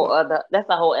story. That's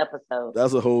a whole episode.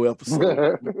 That's a whole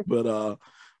episode.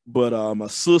 but my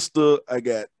sister, I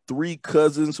got 3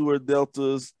 cousins who are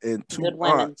Deltas and 2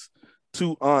 aunts.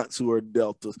 2 aunts who are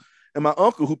Deltas. And my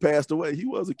uncle who passed away, he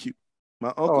was a Q. My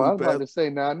uncle. I was about to say,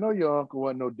 now I know your uncle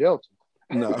wasn't no Delta.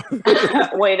 No.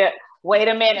 Wait a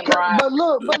minute, Brian. But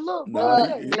look,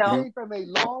 he came from a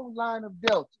long line of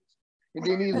Deltas. And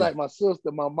then he's like my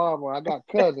sister, my mama. I got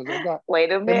cousins.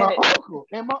 Wait a minute.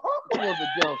 And my uncle was a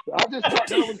Delta. I just thought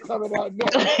that was coming out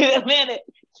next. Wait a minute.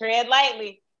 Tread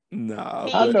lightly. No.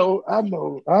 I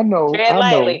know. Tread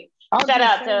lightly. Shout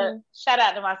out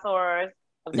to my sorors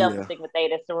of Delta Sigma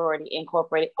Theta Sorority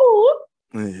Incorporated. Ooh.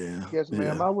 Yeah. Yes,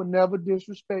 ma'am. Yeah. I would never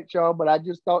disrespect y'all, but I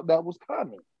just thought that was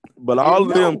coming. But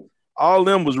all of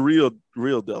them was real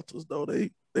Deltas though.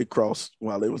 They crossed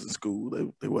while they was in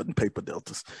school. They wasn't paper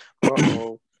Deltas.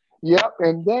 Yep,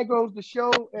 and there goes the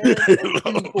show. And thank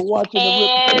you for watching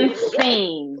the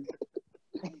scene.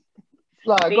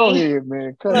 Slide, go ahead,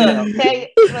 man. Cut it out.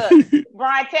 Look,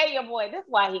 Brian, tell your boy this is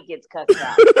why he gets cussed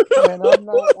out. Man,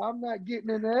 I'm not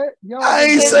getting in that. Y'all I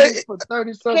ain't saying for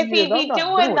 30-something years. Because he be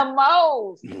doing the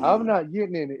most. I'm not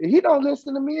getting in it. He don't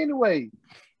listen to me anyway.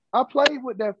 I played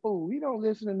with that fool. He don't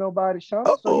listen to nobody, Sean.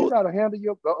 So you gotta handle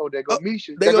your. There go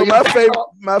Misha. There go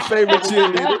my favorite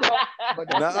cheerleader.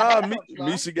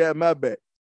 Misha got my back.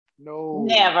 No,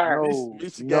 never. No,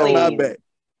 Misha got my back.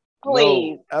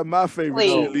 Please. My favorite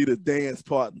cheerleader dance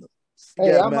partner.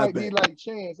 Hey, I might be like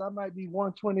Chance. I might be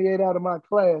 128 out of my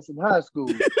class in high school.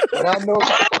 But I know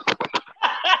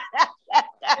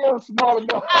I'm smart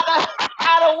enough.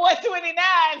 Out of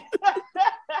 129.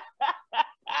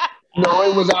 No,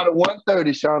 it was out of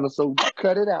 130, Shauna, so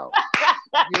cut it out.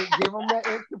 Give them that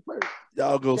extra perk.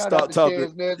 Y'all gonna stop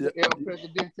talking.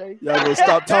 Y'all gonna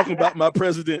stop talking about my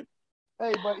president.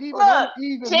 Hey, but even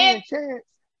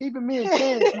me and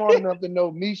Chance smart enough to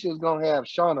know Misha's gonna have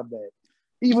Shauna back.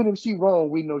 Even if she wrong,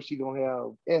 we know she gonna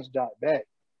have S. back.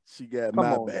 She got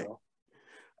my back. Now.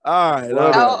 All right.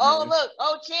 Look.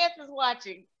 Chance is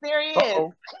watching. There he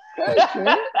is.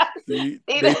 See,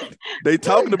 they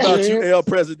talking about you, El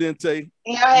Presidente.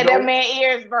 Y'all had that man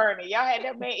ears burning.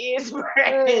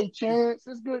 Hey, Chance,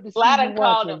 it's good to see you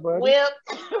watching, buddy. Whipped.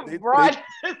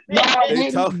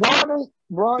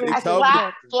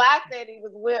 Sly said he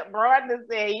was whipped. Broadner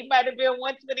said he might have been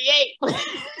 128.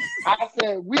 I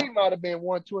said we might have been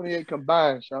 128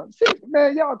 combined, Sean. See,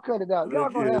 man, y'all cut it out. Y'all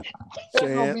gonna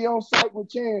be on site with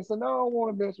Chance, and I don't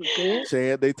want to mess with Chance.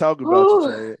 Chance, they talking about you,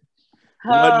 Chance.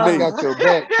 Wasn't me. I got your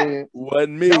back, Chance.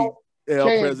 Wasn't me. El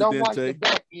Presidente. Don't watch the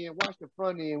back end, watch the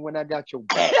front end when I got your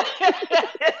back.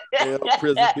 El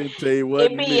Presidente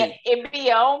wasn't me. It be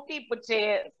your own people,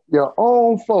 Chance. Your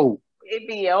own folk. It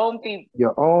be your own people.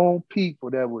 Your own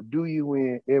people that will do you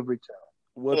in every time.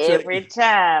 Well, every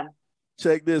time.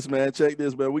 Check this, man.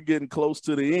 We're getting close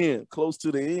to the end.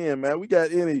 Man. We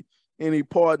got any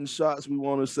parting shots we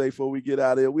want to say before we get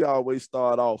out of here? We always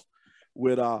start off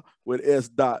with S.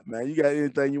 Man. You got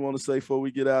anything you want to say before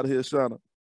we get out of here, Shauna?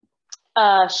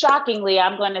 Shockingly,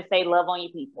 I'm going to say love on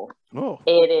your people. Oh.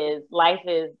 It is life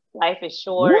is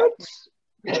short.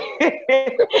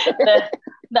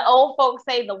 The old folks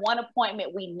say the one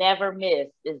appointment we never miss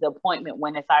is the appointment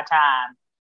when it's our time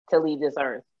to leave this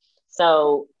earth.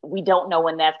 So we don't know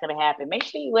when that's going to happen. Make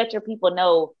sure you let your people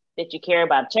know that you care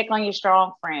about them. Check on your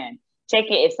strong friend. Check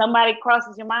it. If somebody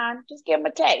crosses your mind, just give them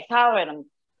a text, holler at them,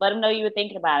 let them know you were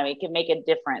thinking about them. It can make a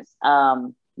difference.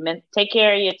 Take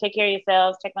care of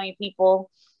yourselves. Check on your people.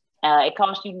 It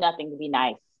costs you nothing to be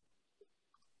nice.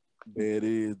 There it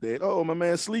is. Oh, my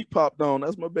man, Sleep popped on.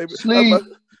 That's my baby. Sleep.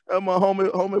 That's my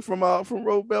homie from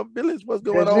Roosevelt Village. What's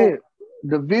going That's on? It.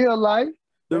 The Ville life.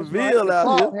 The Ville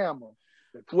out here. Hammer.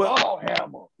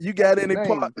 Hammer. You got any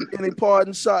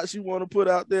parting shots you want to put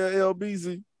out there,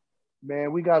 LBZ?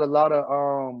 Man, we got a lot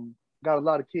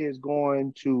of kids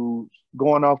going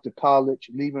off to college,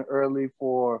 leaving early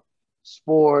for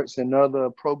sports and other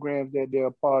programs that they're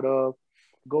a part of.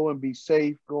 Go and be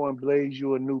safe. Go and blaze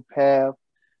you a new path.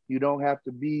 You don't have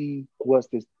to be what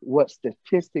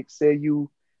statistics say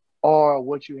you are,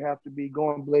 what you have to be.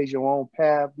 Go and blaze your own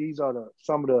path. These are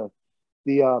some of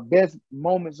the best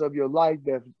moments of your life,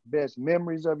 best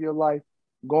memories of your life.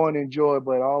 Go and enjoy,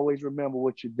 but always remember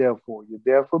what you're there for. You're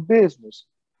there for business,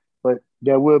 but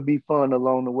there will be fun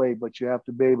along the way, but you have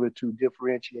to be able to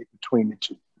differentiate between the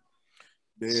two.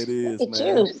 There it is, look at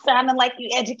man. You sounding like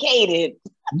you educated.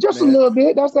 Just a little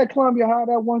bit. That's that Columbia High,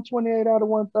 that 128 out of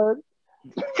 130.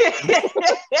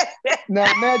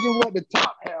 Now imagine what the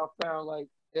top half sound like.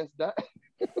 Yes, that.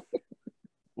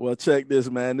 Well, check this,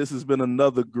 man. This has been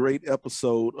another great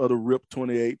episode of the RIP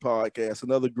 28 podcast.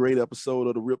 Another great episode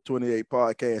of the RIP 28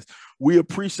 podcast. We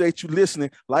appreciate you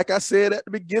listening. Like I said at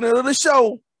the beginning of the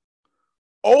show,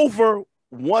 over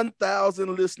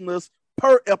 1,000 listeners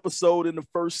per episode in the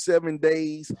first 7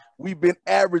 days. We've been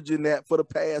averaging that for the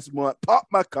past month. Pop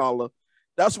my collar.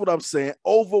 That's what I'm saying.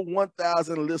 Over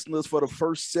 1,000 listeners for the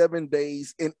first 7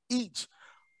 days in each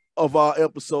of our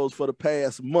episodes for the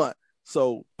past month.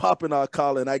 So popping our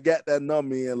collar, and I got that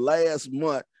number in last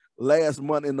month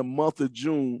in the month of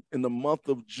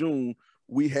June,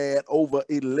 we had over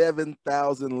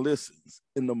 11,000 listens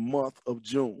in the month of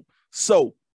June.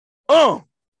 So,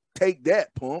 take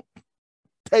that, punk.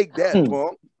 Take that,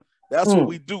 punk. That's what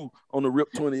we do on the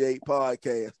RIP 28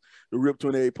 podcast. The RIP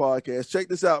 28 podcast. Check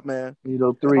this out, man.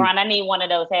 Brian, I need one of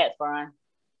those hats, Brian.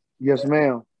 Yes,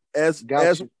 ma'am.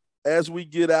 As we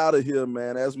get out of here,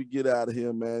 man,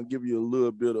 give you a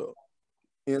little bit of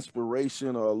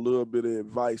inspiration or a little bit of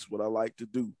advice, what I like to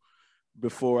do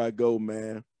before I go,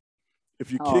 man.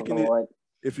 If you're kicking it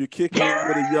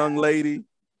with a young lady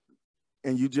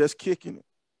and you just kicking it,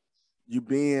 you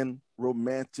being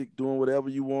romantic, doing whatever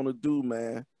you want to do,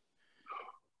 man,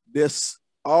 there's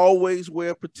always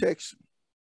wear protection,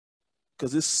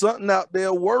 because there's something out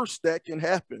there worse that can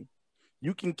happen.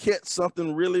 You can catch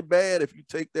something really bad if you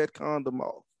take that condom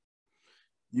off.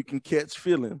 You can catch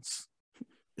feelings.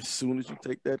 As soon as you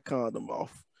take that condom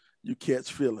off, you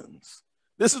catch feelings.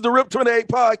 This is the RIP 28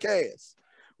 podcast.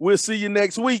 We'll see you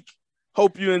next week.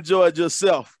 Hope you enjoyed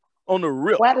yourself on the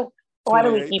Rip. Why do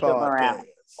we keep him around?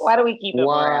 Why do we keep him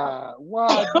around?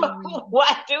 Why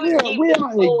do we? We are a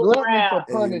gluttony for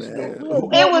punishment.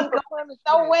 It was going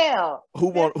so well. Who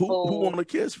want to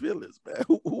catch feelings, man?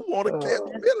 Who want to catch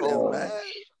feelings, man?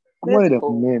 Wait a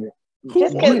minute.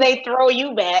 Just because they throw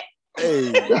you back.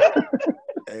 Hey,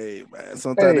 hey, man.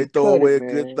 Sometimes they throw away a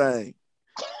good thing.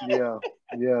 Yeah.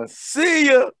 See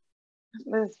ya.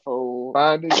 This fool.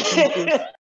 Find it.